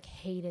actually like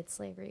hated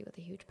slavery with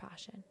a huge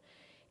passion.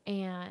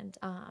 And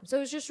so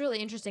it was just really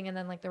interesting. And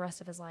then like the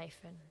rest of his life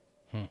and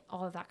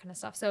all of that kind of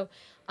stuff. So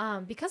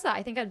because of that,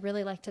 I think I'd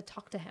really like to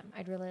talk to him.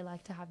 I'd really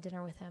like to have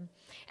dinner with him.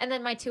 And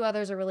then my two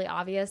others are really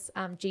obvious.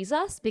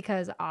 Jesus,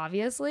 because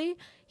obviously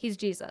he's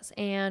Jesus.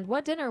 And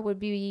what dinner would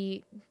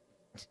be,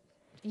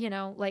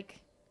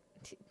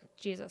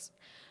 Jesus.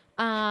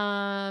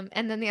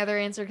 And then the other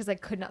answer, because I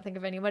could not think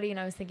of anybody and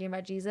I was thinking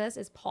about Jesus,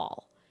 is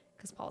Paul.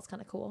 Because Paul's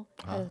kind of cool.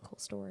 Has a cool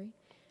story.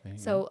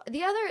 So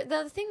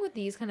the thing with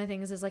these kind of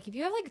things is like if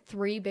you have like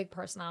three big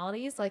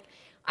personalities, like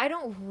I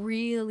don't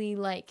really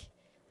like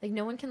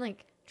no one can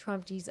like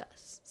trump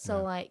Jesus.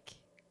 So like,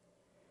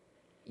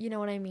 you know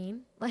what I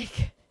mean?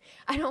 Like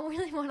I don't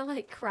really want to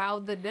like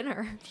crowd the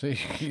dinner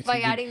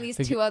by adding these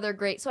two other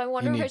great. So I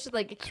wonder if I should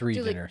like three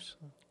do dinners.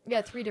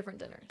 Like, 3 different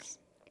dinners,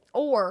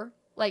 or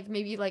like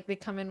maybe like they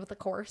come in with a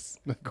course.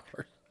 Of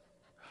course.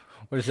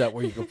 What is that?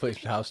 Where you go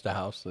place house to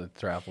house, the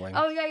traveling?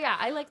 Oh yeah,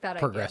 I like that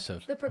Progressive.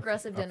 idea. The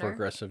progressive dinner.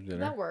 Progressive dinner.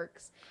 That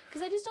works.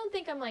 Because I just don't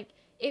think I'm like,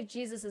 if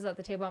Jesus is at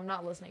the table, I'm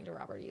not listening to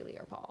Robert Ely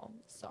or Paul.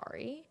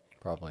 Sorry.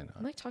 Probably I'm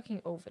not. like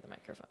talking over the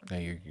microphone. No,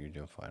 you're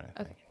doing fine,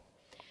 I think.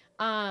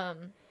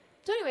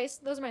 So anyways,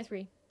 those are my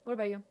 3. What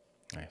about you?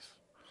 Nice.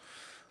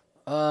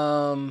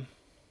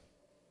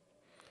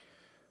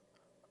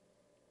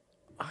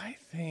 I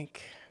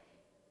think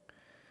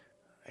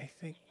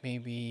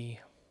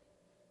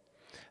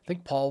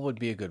Paul would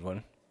be a good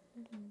one.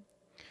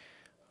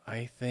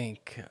 I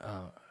think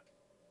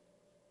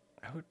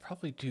I would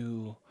probably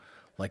do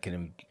like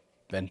an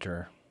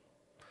inventor,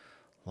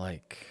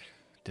 like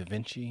Da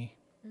Vinci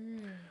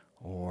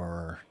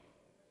or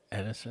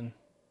Edison.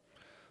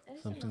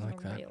 Something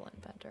like that. Real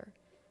inventor.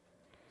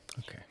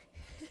 Okay.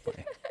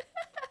 Fine.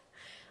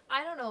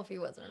 I don't know if he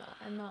was or not.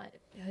 I'm not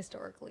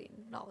historically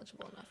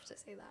knowledgeable enough to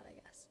say that, I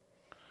guess.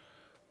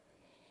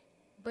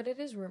 But it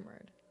is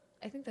rumored.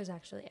 I think there's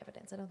actually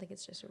evidence. I don't think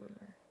it's just a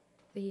rumor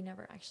that he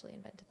never actually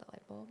invented the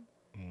light bulb,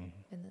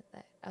 and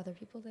that other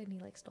people did, and he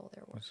like stole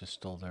their work. Just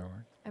stole their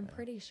work. I'm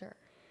pretty sure.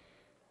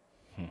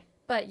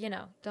 But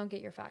don't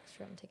get your facts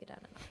from Take It Down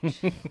a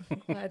Notch.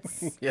 Let's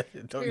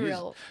don't be use,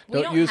 real.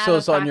 Don't use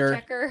those on your.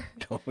 Checker.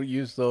 Don't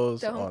use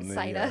those Don't on the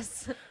cite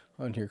us.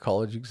 on your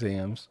college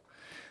exams.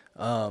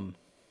 But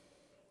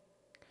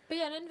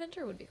yeah, an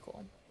inventor would be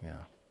cool.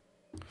 Yeah,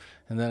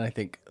 and then I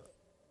think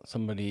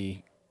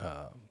somebody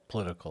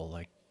political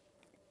like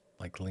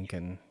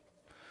Lincoln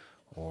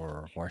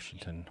or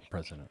Washington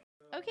president.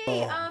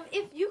 Okay,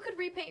 if you could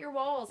repaint your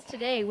walls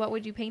today, what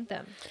would you paint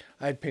them?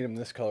 I'd paint them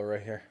this color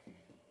right here.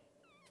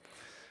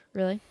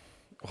 Really?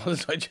 Well,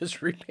 I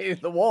just repainted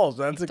the walls.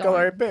 That's the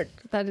color I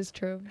picked. That is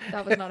true.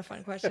 That was not a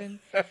fun question.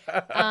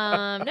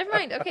 Never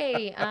mind.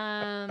 Okay.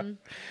 I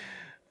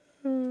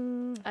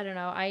don't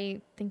know.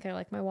 I think I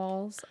like my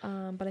walls,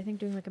 but I think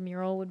doing like a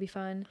mural would be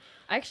fun.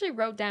 I actually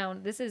wrote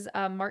down, this is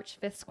March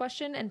 5th's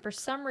question, and for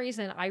some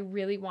reason I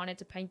really wanted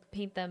to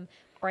paint them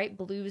bright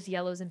blues,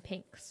 yellows, and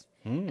pinks.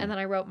 And then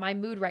I wrote my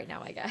mood right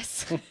now, I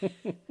guess.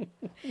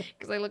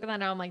 Because I look at that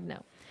now, I'm like,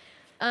 no.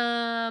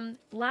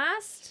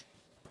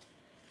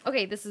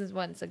 Okay, this is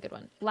one. It's a good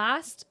one.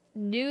 Last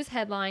news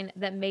headline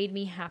that made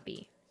me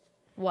happy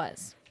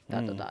was ... Oh,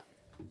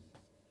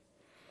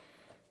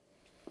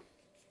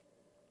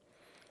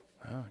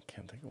 I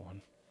can't think of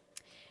one.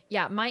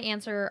 Yeah, my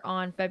answer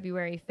on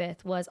February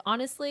 5th was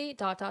honestly ...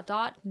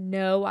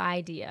 no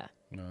idea.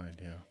 No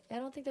idea. I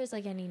don't think there's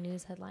like any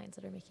news headlines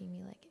that are making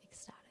me like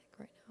ecstatic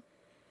right now.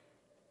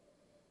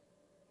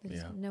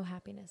 There's no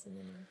happiness in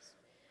the news.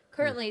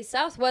 Currently,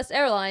 Southwest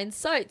Airlines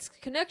cites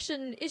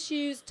connection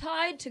issues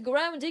tied to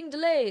grounding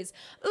delays.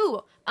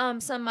 Ooh,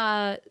 some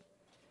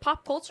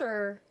pop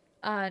culture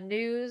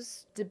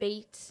news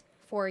debate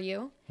for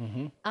you.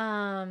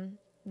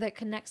 That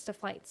connects to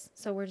flights.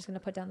 So we're just going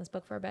to put down this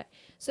book for a bit.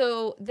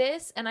 So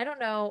this, and I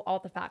don't know all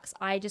the facts.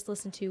 I just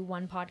listened to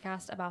one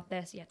podcast about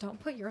this. Yeah, don't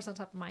put yours on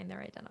top of mine.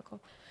 They're identical.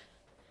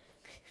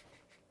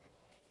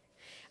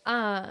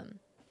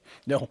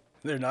 No,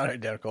 they're not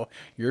identical.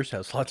 Yours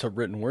has lots of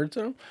written words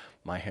in them.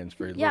 My hand's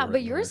very little. Yeah, but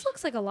written yours words.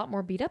 looks like a lot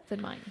more beat up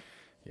than mine.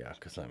 Yeah,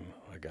 because I'm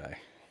a guy.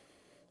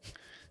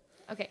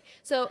 Okay.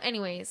 So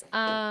anyways,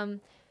 Okay,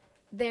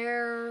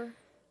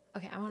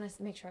 I want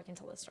to make sure I can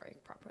tell this story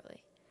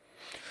properly.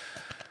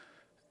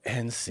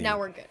 And see. Now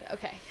we're good.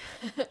 Okay.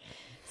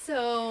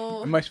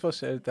 So. Am I supposed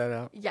to edit that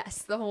out?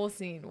 Yes, the whole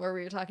scene where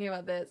we were talking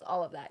about this,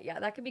 all of that. Yeah,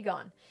 that could be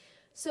gone.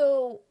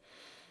 So,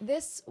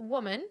 this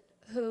woman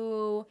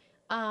who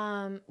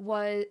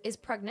is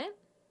pregnant,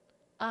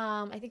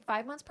 I think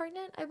 5 months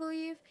pregnant, I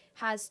believe,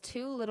 has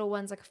 2 little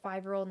ones, like a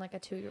 5-year-old and like a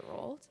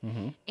 2-year-old,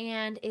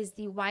 and is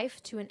the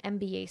wife to an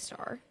NBA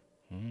star.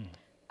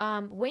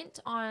 Went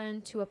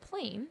on to a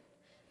plane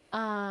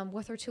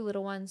with her 2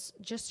 little ones,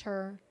 just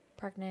her,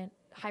 pregnant,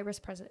 high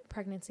risk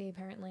pregnancy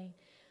apparently.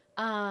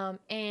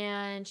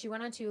 And she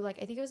went on to like,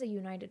 I think it was a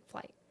United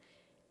flight,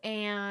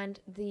 and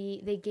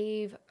they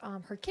gave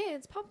her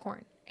kids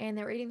popcorn, and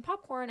they were eating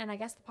popcorn, and I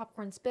guess the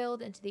popcorn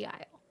spilled into the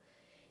aisle.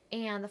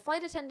 And the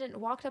flight attendant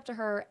walked up to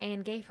her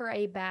and gave her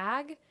a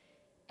bag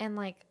and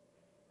like,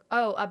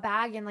 a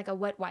bag and like a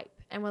wet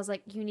wipe, and was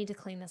like, you need to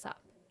clean this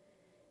up.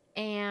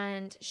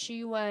 And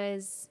she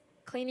was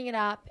cleaning it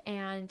up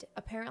and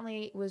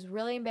apparently was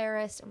really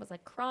embarrassed and was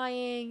like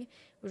crying,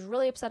 was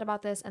really upset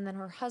about this. And then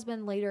her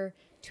husband later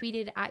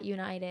tweeted at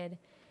United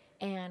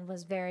and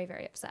was very,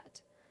 very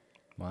upset.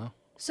 Wow.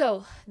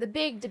 So the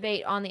big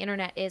debate on the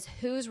internet is,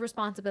 whose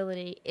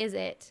responsibility is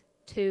it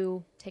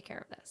to take care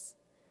of this?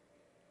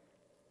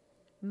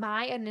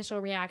 My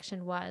initial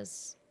reaction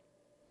was,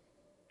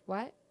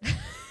 what? I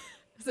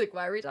was like,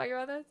 why are we talking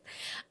about this?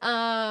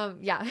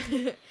 Yeah.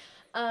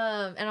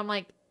 And I'm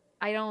like,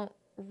 I don't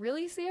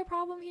really see a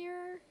problem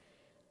here.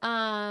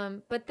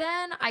 But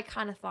then I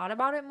kind of thought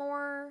about it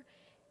more,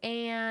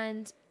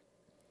 and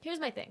here's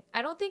my thing.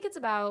 I don't think it's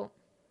about,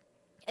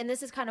 and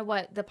this is kind of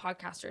what the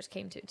podcasters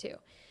came to too.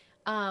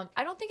 I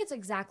don't think it's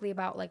exactly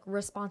about like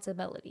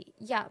responsibility.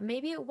 Yeah,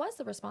 maybe it was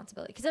the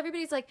responsibility, because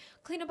everybody's like,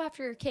 clean up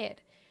after your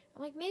kid.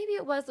 I'm like, maybe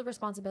it was the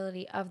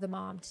responsibility of the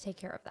mom to take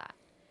care of that.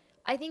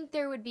 I think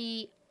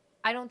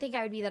I don't think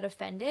I would be that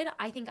offended.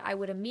 I think I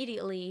would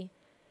immediately,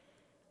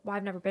 well,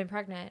 I've never been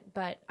pregnant,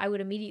 but I would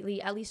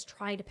immediately at least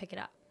try to pick it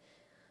up.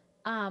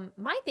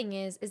 My thing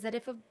is that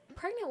if a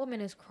pregnant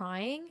woman is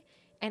crying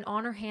and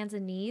on her hands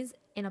and knees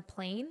in a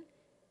plane,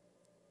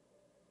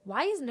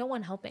 why is no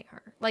one helping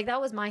her? Like, that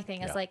was my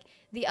thing. It's like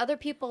the other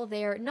people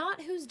there, not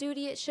whose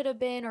duty it should have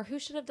been or who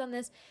should have done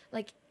this.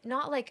 Like,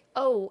 not like,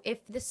 oh, if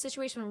this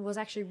situation was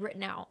actually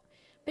written out.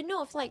 But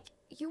no, if like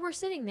you were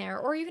sitting there,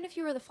 or even if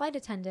you were the flight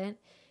attendant,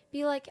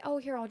 be like, oh,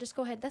 here, I'll just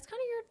go ahead. That's kind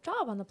of your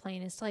job on the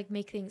plane, is to like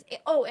make things.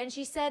 Oh, and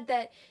she said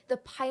that the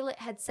pilot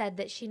had said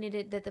that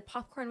that the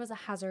popcorn was a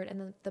hazard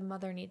and the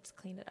mother needs to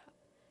clean it up.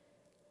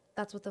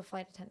 That's what the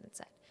flight attendant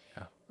said.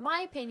 Yeah.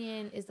 My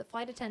opinion is that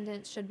flight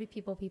attendants should be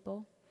people,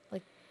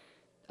 like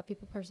a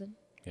people person.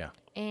 Yeah.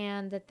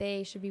 And that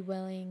they should be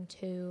willing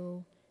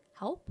to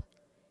help.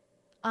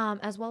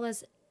 As well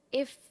as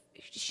if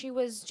she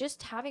was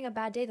just having a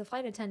bad day, the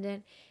flight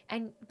attendant,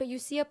 but you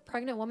see a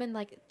pregnant woman,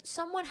 like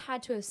someone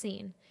had to have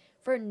seen,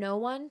 for no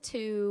one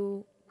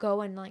to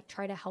go and like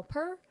try to help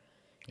her.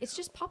 It's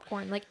just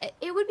popcorn. Like,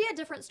 it would be a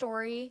different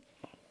story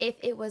if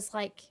it was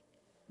like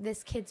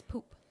this kid's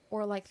poop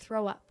or like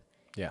throw up.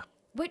 Yeah.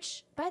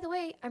 Which, by the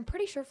way, I'm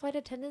pretty sure flight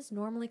attendants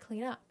normally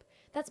clean up.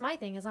 That's my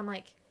thing, is I'm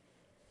like,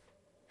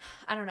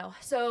 I don't know.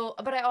 So,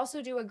 but I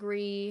also do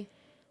agree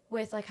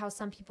with like how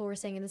some people were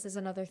saying, and this is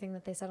another thing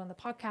that they said on the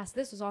podcast,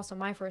 this was also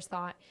my first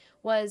thought,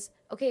 was,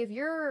 okay, if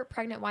your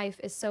pregnant wife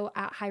is so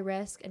at high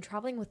risk and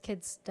traveling with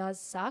kids does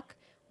suck,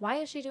 why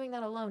is she doing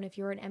that alone if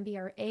you're an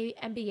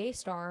NBA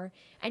star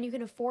and you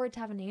can afford to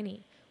have a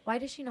nanny? Why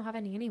does she not have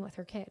a nanny with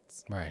her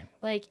kids? Right.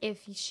 Like,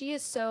 if she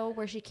is so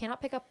where she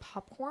cannot pick up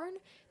popcorn,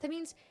 that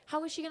means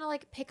how is she going to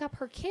like pick up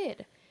her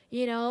kid,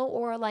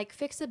 or like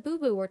fix a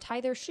boo-boo or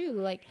tie their shoe?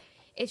 Like,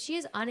 if she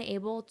is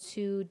unable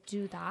to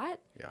do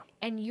that,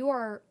 and you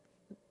are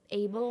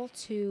able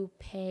to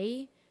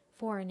pay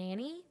for a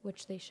nanny,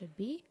 which they should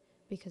be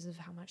because of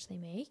how much they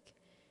make,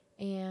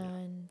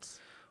 and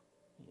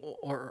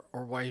or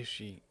why is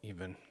she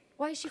even?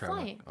 Why is she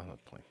flying on the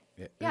plane?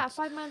 Yeah,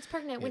 5 months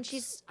pregnant when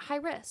she's high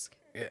risk.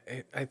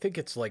 I think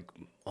it's like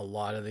a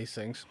lot of these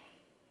things.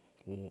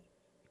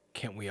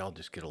 Can't we all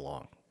just get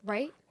along?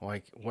 Right?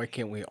 Why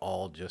can't we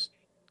all just?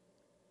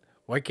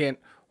 Why can't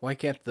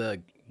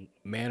the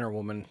man or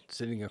woman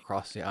sitting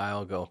across the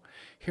aisle go,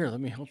 here,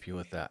 let me help you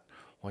with that?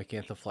 Why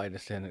can't the flight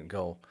attendant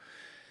go,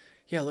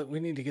 yeah, look, we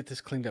need to get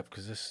this cleaned up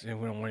because we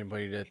don't want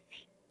anybody to,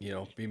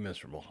 be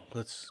miserable.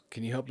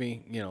 Can you help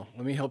me?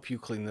 Let me help you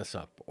clean this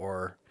up.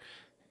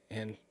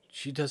 And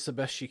she does the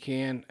best she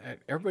can.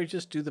 Everybody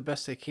just do the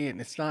best they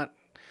can. It's not,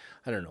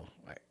 I don't know.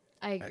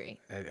 I agree.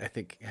 I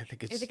think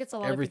it's a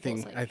lot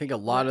everything. Of I think a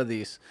lot of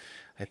these,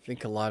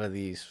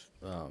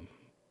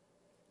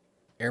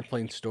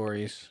 airplane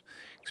stories,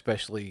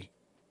 especially,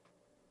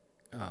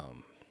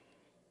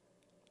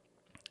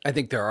 I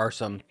think there are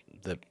some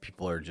that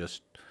people are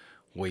just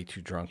way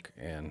too drunk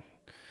and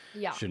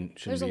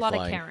shouldn't There's be a lot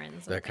flying, of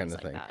Karens, that kind of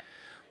like thing. that.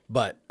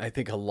 But I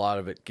think a lot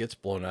of it gets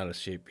blown out of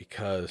shape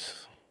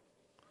because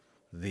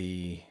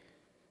the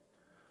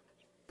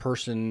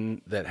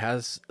person that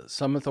has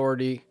some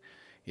authority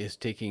is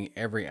taking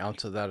every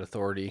ounce of that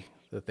authority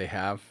that they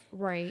have.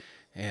 Right.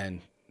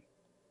 And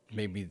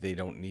maybe they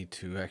don't need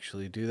to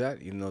actually do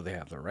that, even though they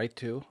have the right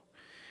to.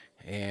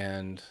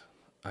 And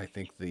I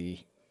think the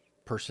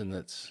person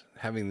that's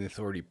having the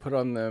authority put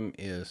on them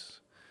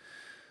is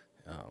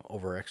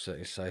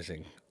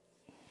over-exercising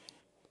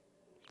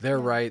their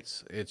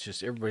rights. It's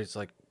just everybody's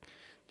like,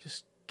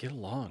 just get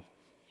along.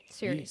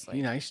 Seriously.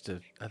 Be nice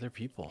to other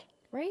people.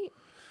 Right.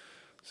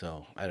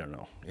 So, I don't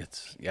know.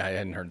 I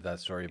hadn't heard that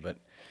story, but,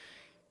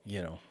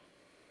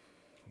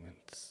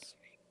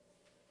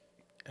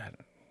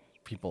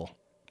 people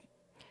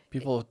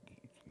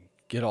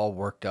get all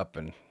worked up,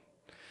 and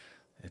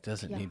it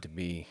doesn't Yeah. need to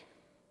be.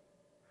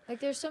 Like,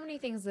 there's so many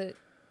things that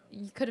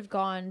you could have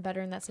gone better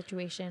in that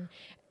situation.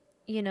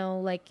 You know,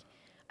 like,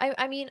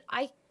 I mean,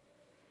 I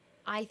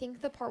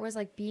think the part was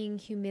like being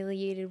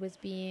humiliated was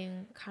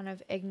being kind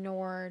of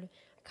ignored.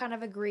 I kind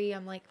of agree.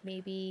 I'm like,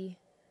 maybe,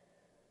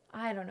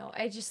 I don't know.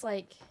 I just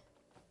like,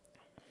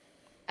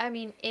 I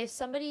mean, if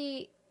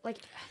somebody, like,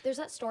 there's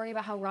that story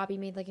about how Robbie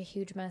made like a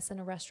huge mess in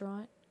a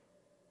restaurant.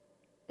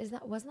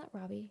 Wasn't that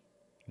Robbie?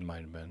 It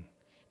might have been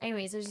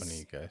Anyways, there's one of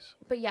you guys.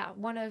 but yeah,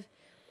 one of,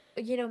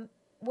 you know,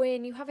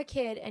 when you have a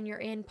kid and you're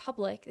in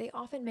public, they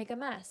often make a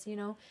mess, you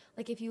know?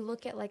 Like if you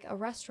look at like a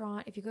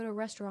restaurant, if you go to a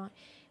restaurant,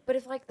 but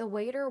if like the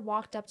waiter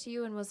walked up to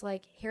you and was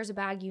like, here's a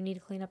bag you need to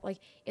clean up, like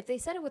if they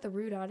said it with a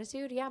rude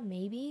attitude, yeah,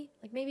 maybe.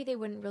 Like maybe they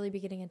wouldn't really be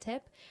getting a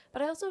tip.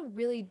 But I also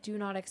really do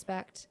not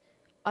expect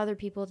other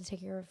people to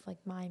take care of like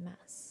my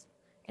mess.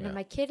 And if Yeah.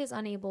 my kid is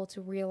unable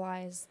to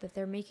realize that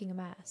they're making a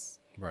mess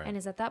Right. and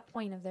is at that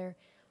point of their,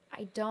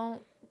 I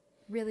don't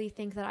really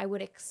think that I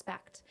would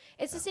expect.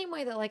 It's the same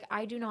way that like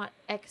I do not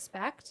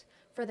expect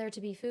for there to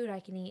be food I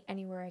can eat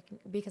anywhere I can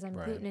because I'm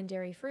Right. gluten and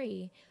dairy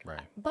free.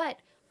 Right. But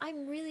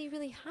I'm really,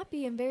 really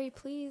happy and very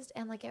pleased,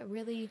 and like it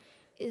really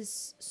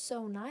is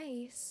so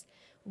nice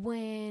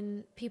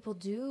when people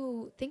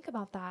do think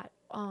about that.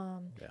 Yeah.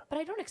 But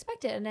I don't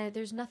expect it, and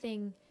there's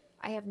nothing.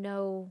 I have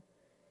no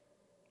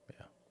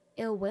Yeah.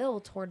 ill will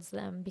towards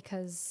them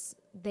because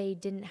they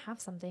didn't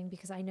have something,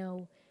 because I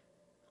know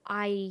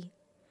I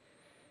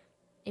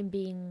am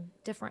being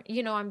different.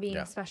 You know, I'm being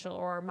Yeah. special,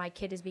 or my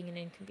kid is being an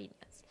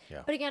inconvenience.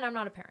 Yeah. But again, I'm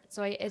not a parent,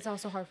 so it's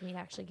also hard for me to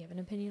actually give an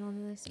opinion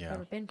on this. Yeah. I've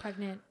never been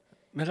pregnant.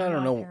 But I'm I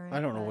don't not a know. parent, I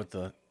don't know but-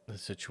 what the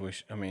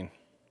situation. I mean,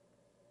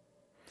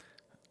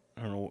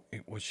 I don't know.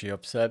 Was she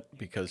upset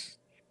because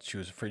she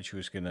was afraid she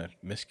was gonna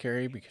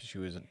miscarry because she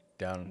was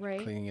down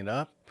Right. cleaning it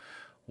up?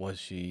 Was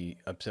she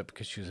upset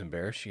because she was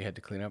embarrassed she had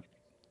to clean up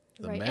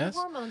the Right, mess? and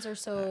hormones are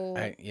so.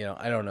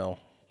 I don't know.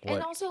 What,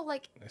 And also,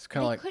 like, it's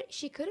kind of like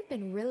she could have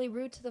been really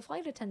rude to the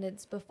flight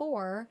attendants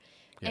before,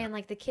 Yeah. and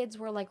like the kids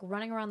were like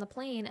running around the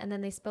plane, and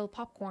then they spilled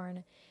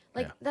popcorn.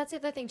 Like Yeah. that's the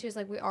other thing too, is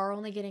like we are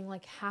only getting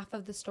like half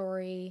of the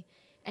story,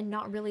 and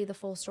not really the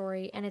full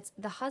story. And it's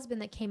the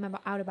husband that came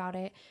out about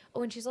it.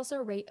 Oh, and she's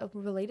also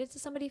related to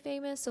somebody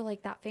famous, so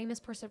like that famous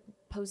person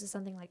poses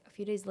something like a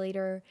few days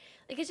later.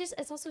 Like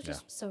it's also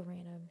just so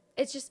random.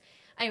 It's just,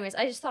 anyways,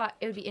 I just thought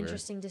it would be Weird.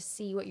 interesting to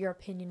see what your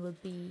opinion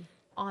would be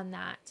on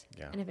that,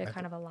 Yeah, and if it I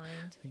kind of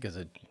aligned. I think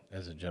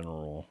as a general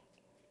rule,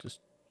 just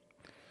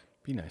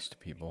be nice to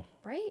people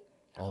Right?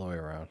 all the way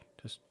around.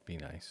 Just be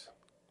nice.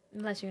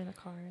 Unless you're in the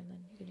car, and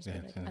then you can just Yeah,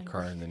 be like, in the "I'm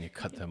car good." and then you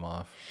cut them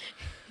off.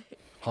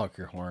 Honk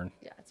your horn.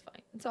 Yeah, it's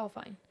fine. It's all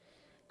fine.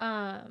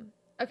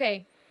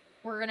 Okay,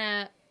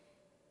 I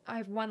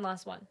have one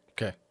last one.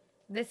 Okay.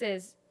 This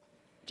is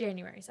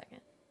January 2nd.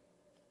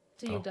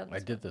 So you've done this I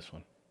one. did this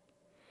one.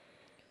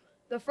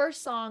 The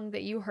first song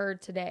that you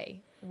heard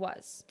today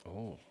was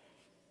Oh,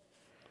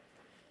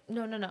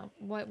 no.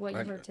 What you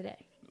I- heard today?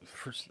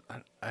 first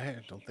I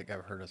don't think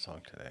I've heard a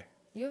song today.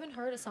 You haven't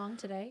heard a song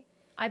today?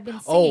 I've been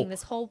Oh. singing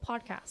this whole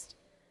podcast.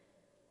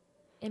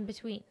 In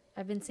between,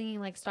 I've been singing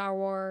like Star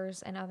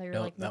Wars and other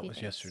No, like that movie was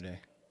things. yesterday.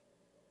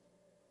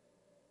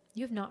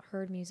 You have not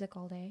heard music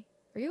all day.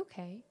 Are you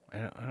okay?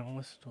 I don't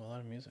listen to a lot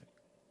of music.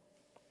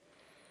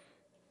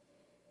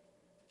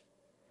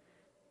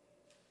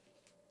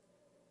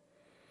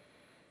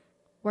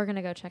 We're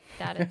gonna go check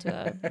that into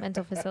a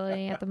mental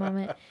facility at the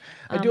moment.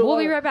 I do. We'll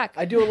be right back.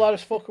 I do a lot of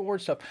spoken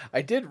word stuff.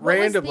 I did What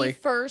randomly. was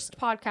the first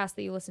podcast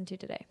that you listened to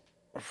today?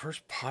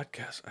 First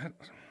podcast.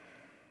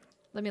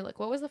 Let me look.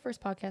 What was the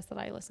first podcast that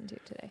I listened to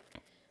today?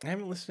 I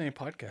haven't listened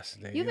to any podcasts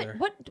today You either.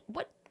 haven't,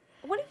 what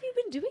have you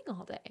been doing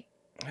all day?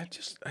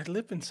 I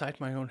live inside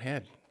my own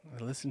head. I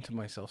listen to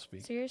myself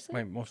speak. Seriously?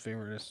 My most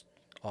favorite is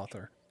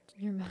author,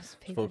 Your most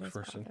favorite is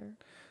spokesperson. author.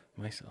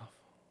 myself.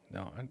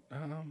 No,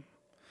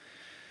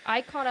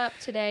 I caught up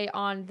today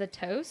on The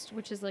Toast,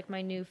 which is like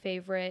my new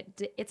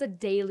favorite. It's a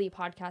daily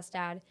podcast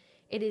ad.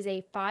 It is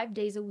a 5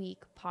 days a week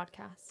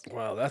podcast.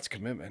 wow, that's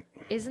commitment.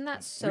 Isn't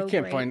that so we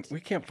can't great?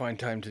 find find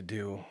time to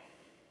do.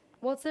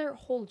 Well, it's their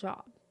whole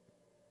job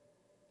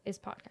is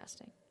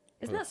podcasting.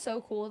 Isn't that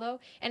so cool though?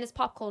 And it's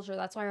pop culture.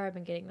 That's why I've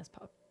been getting this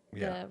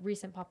Yeah. the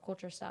recent pop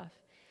culture stuff.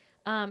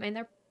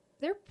 And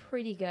they're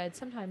pretty good.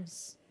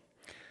 Sometimes.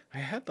 I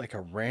had like a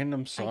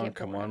random song get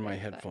come bored on of my it,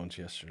 but- headphones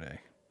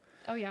yesterday.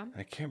 Oh yeah.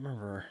 I can't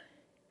remember.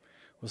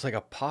 It was like a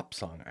pop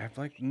song. I have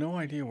like no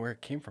idea where it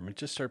came from. It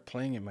just started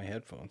playing in my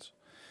headphones.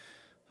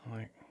 I'm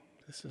like,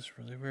 this is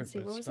really weird. Let's see,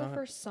 but what it's was not. the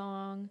first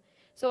song?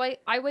 So I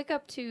wake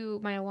up to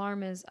my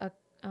alarm is a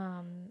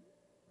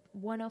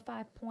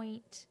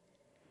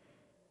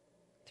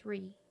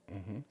 105.3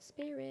 Mm-hmm.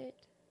 Spirit.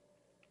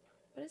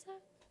 What is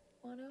that?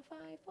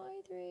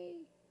 105.3.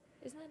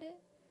 Isn't that it?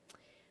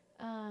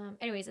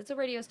 Anyways, it's a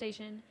radio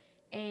station,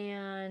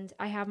 and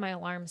I have my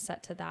alarm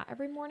set to that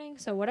every morning.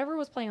 So whatever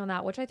was playing on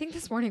that, which I think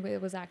this morning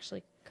it was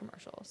actually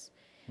commercials.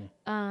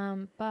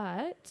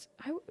 But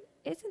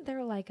isn't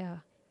there like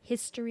a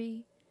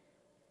history?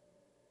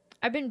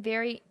 I've been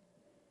very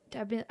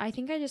I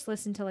think I just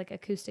listened to like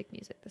acoustic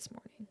music this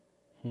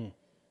morning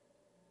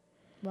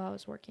while I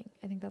was working.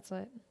 I think that's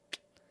what.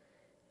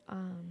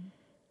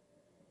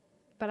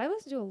 But I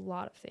listen to a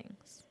lot of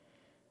things.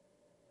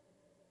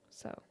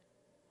 So,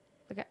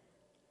 okay,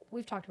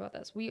 we've talked about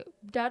this.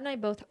 Dad and I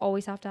both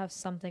always have to have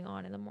something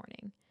on in the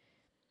morning.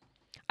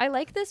 I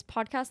like this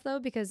podcast though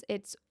because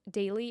it's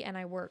daily and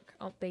I work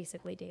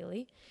basically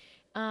daily.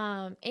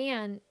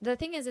 And the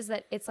thing is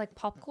that it's like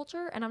pop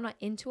culture and I'm not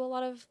into a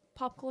lot of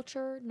pop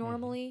culture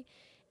normally.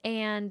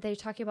 And they're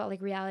talking about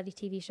like reality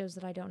TV shows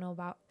that I don't know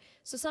about.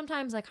 So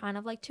sometimes I kind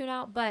of like tune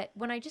out, but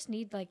when I just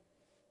need like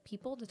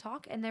people to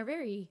talk and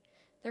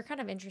they're kind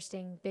of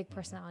interesting, big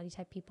personality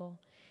type people.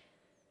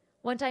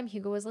 One time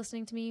Hugo was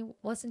listen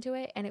to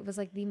it, and it was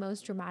like the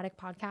most dramatic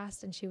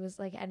podcast. And she was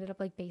like, ended up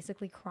like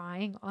basically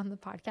crying on the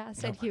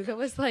podcast. And Hugo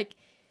was like,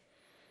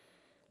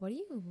 what are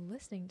you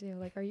listening to?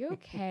 Like, are you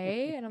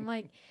okay? And I'm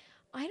like,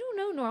 I don't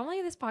know.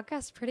 Normally this podcast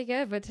is pretty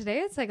good, but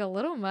today it's like a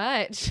little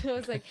much. I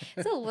was like,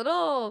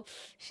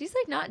 she's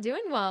like not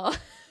doing well.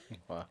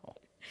 Wow.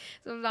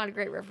 So it's not a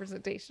great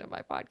representation of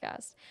my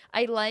podcast.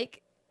 I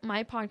like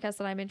my podcasts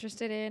that I'm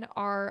interested in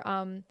are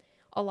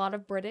a lot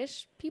of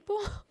British people,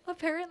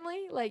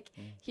 apparently. Like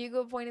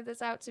Hugo pointed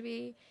this out to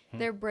me.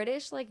 They're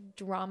British like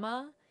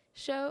drama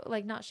show,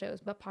 like not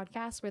shows, but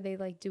podcasts where they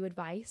like do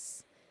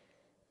advice.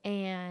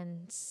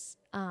 And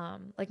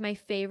like my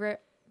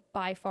favorite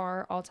by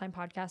far all-time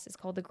podcast is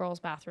called The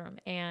Girls Bathroom,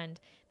 and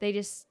they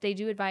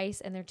do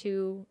advice, and they're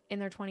two in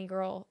their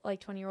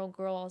 20-year-old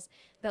girls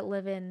that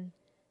live in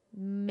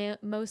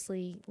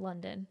mostly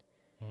London.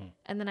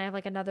 And then I have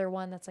like another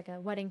one that's like a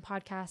wedding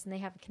podcast, and they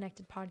have a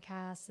connected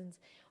podcast and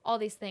all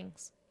these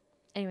things.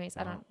 Anyways,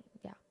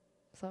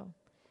 so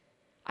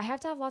I have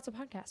to have lots of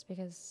podcasts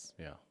because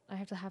I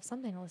have to have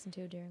something to listen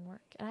to during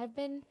work. And I've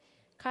been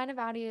kind of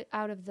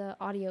out of the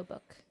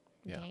audiobook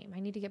game.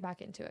 I need to get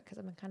back into it because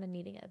I've been kind of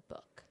needing a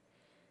book.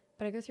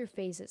 But I go through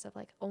phases of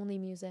like only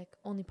music,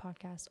 only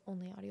podcasts,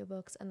 only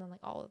audiobooks, and then like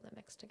all of them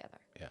mixed together.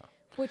 Yeah.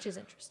 Which is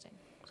interesting.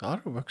 So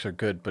audiobooks are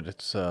good, but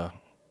it's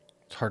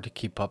hard to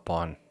keep up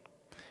on.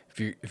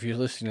 If you're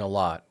listening a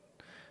lot,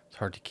 it's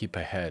hard to keep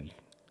ahead.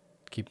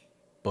 Keep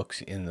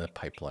books in the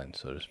pipeline,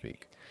 so to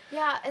speak.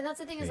 Yeah, and that's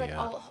the thing is like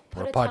I'll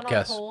put a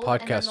podcasts, ton on hold,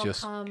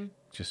 podcasts and then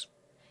just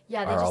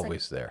are just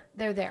always there.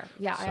 They're there.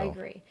 Yeah, so. I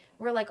agree.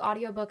 Where like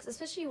audiobooks,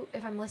 especially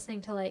if I'm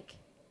listening to like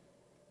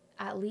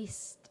at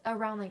least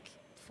around like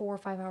 4 or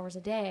 5 hours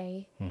a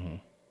day,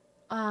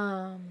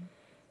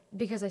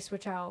 because I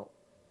switch out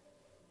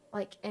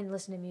like and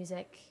listen to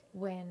music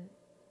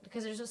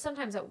because there's just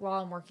sometimes that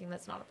while I'm working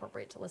that's not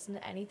appropriate to listen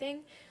to anything,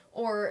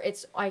 or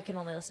I can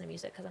only listen to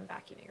music because I'm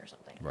vacuuming or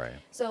something. Right.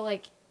 So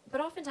like, but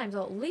oftentimes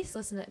I'll at least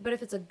listen to it. But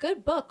if it's a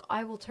good book,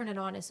 I will turn it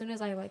on as soon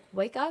as I like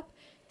wake up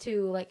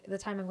to like the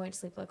time I'm going to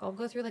sleep. Like I'll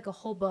go through like a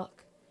whole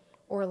book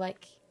or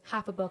like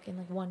half a book in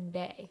like one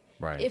day.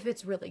 Right. If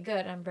it's really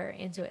good, I'm very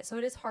into it. So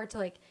it is hard to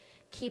like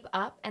keep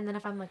up. And then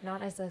if I'm like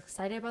not as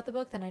excited about the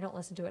book, then I don't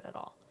listen to it at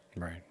all.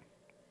 Right.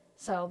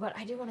 So, but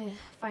I do want to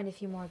find a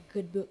few more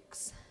good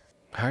books.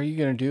 How are you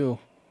going to do?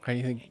 How do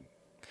you think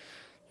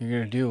you're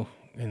going to do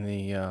in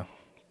the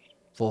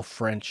full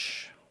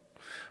French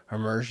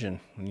immersion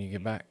when you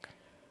get back?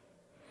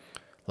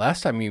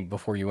 Last time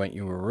before you went,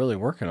 you were really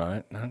working on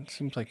it. Now it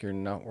seems like you're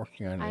not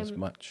working on it as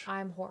much.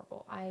 I'm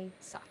horrible. I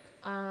suck.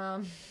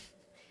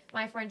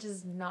 My French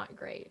is not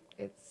great.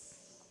 It's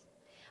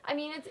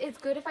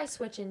good if I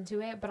switch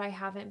into it, but I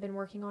haven't been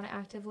working on it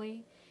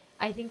actively.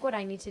 I think what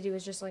I need to do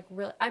is just like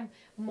really, I'm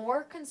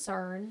more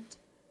concerned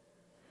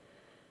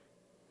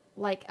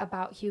like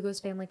about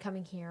Hugo's family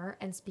coming here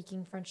and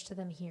speaking French to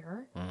them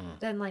here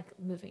than like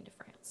moving to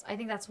France. I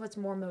think that's what's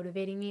more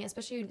motivating me,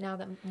 especially now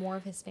that more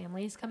of his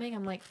family is coming.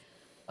 I'm like,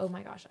 oh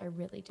my gosh, I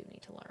really do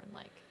need to learn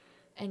like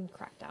and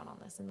crack down on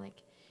this, and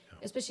like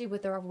especially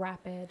with the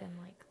rapid and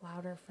like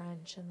louder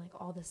French and like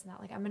all this and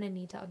that. Like I'm gonna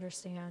need to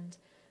understand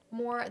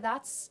more.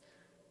 That's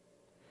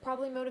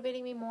probably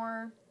motivating me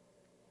more.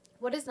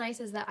 What is nice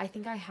is that I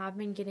think I have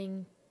been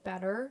getting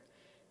better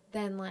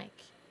than like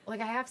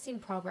I have seen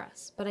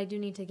progress, but I do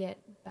need to get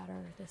better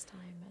this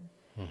time.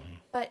 And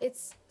but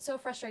it's so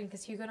frustrating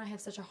because Hugo and I have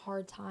such a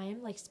hard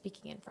time like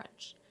speaking in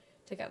French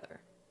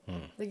together.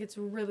 Like it's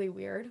really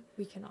weird.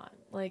 We cannot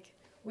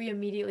we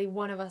immediately,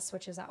 one of us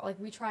switches out. Like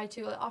we try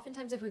to,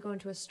 oftentimes if we go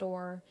into a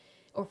store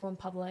or from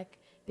public,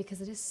 because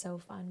it is so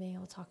fun being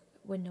able to talk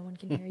when no one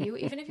can hear you.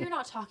 Even if you're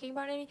not talking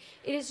about it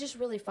is just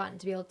really fun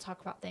to be able to talk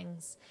about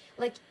things.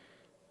 Like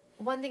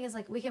one thing is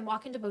like we can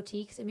walk into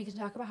boutiques and we can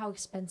talk about how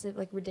expensive,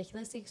 like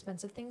ridiculously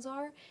expensive things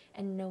are,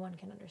 and no one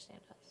can understand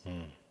us.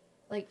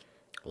 Like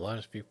a lot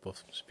of people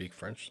speak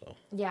French though.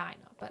 Yeah, I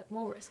know, but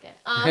we'll risk it.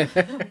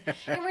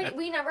 And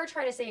we never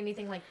try to say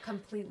anything like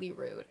completely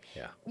rude.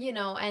 Yeah. You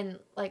know, and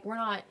like we're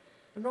not.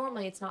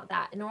 Normally, it's not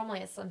that.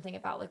 Normally, it's something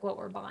about like what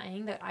we're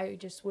buying that I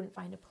just wouldn't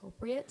find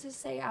appropriate to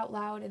say out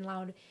loud in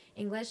loud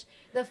English.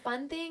 The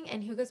fun thing,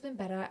 and Hugo's been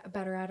better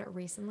at it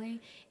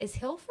recently, is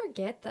he'll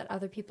forget that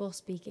other people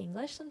speak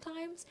English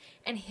sometimes,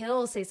 and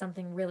he'll say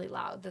something really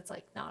loud that's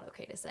like not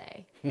okay to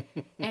say.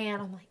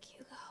 And I'm like,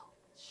 Hugo,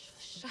 shh.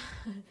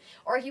 English.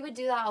 Or he would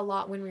do that a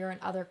lot when we were in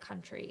other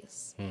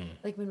countries,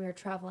 like when we were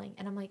traveling.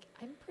 And I'm like,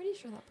 I'm pretty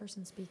sure that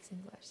person speaks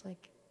English.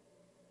 Like,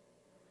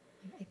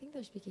 I think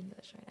they're speaking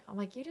English right now. I'm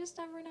like, you just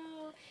never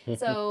know.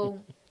 So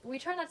we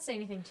try not to say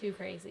anything too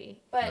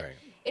crazy. But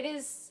it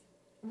is,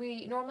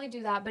 we normally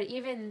do that. But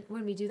even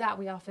when we do that,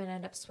 we often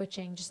end up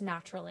switching just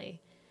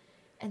naturally.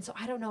 And so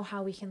I don't know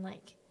how we can,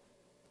 like,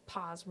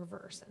 pause,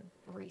 reverse,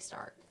 and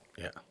restart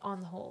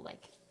on the whole,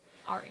 like,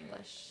 our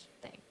English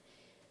thing.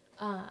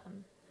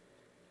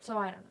 So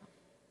I don't know.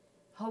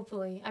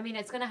 Hopefully. I mean,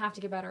 it's going to have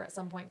to get better at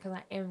some point because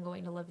I am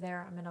going to live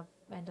there. I'm going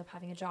to end up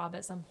having a job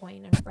at some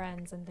point and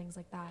friends and things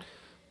like that.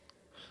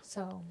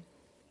 So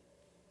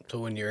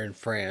when you're in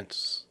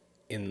France,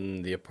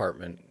 in the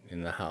apartment,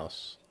 in the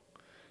house,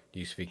 do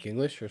you speak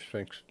English or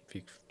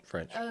speak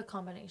French? A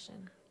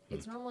combination.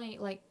 It's normally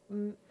like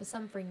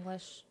some for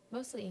English,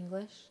 mostly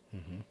English,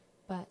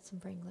 but some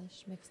for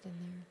English mixed in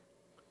there.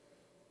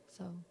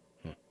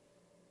 So.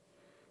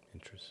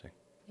 Interesting.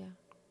 Yeah.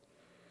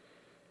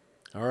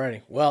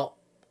 Alrighty. Well,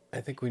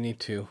 I think we need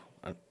to.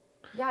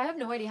 Yeah, I have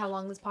no idea how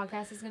long this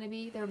podcast is going to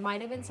be. There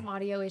might have been some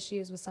audio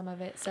issues with some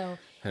of it, so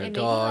And it may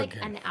be like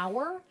an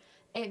hour.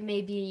 It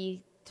may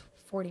be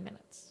 40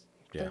 minutes,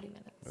 30 minutes.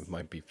 It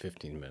might be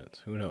 15 minutes.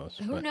 Who knows?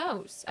 Who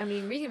knows? I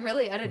mean, we can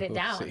really edit it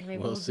down. See. Maybe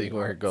We'll see do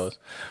where it parts. goes.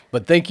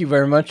 But thank you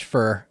very much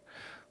for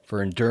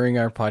enduring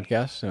our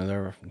podcast.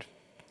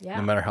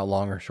 No matter how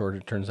long or short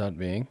it turns out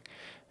being.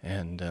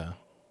 And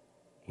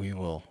we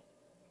will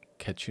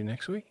catch you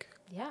next week.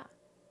 Yeah.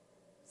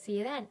 See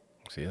you then.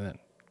 See you then.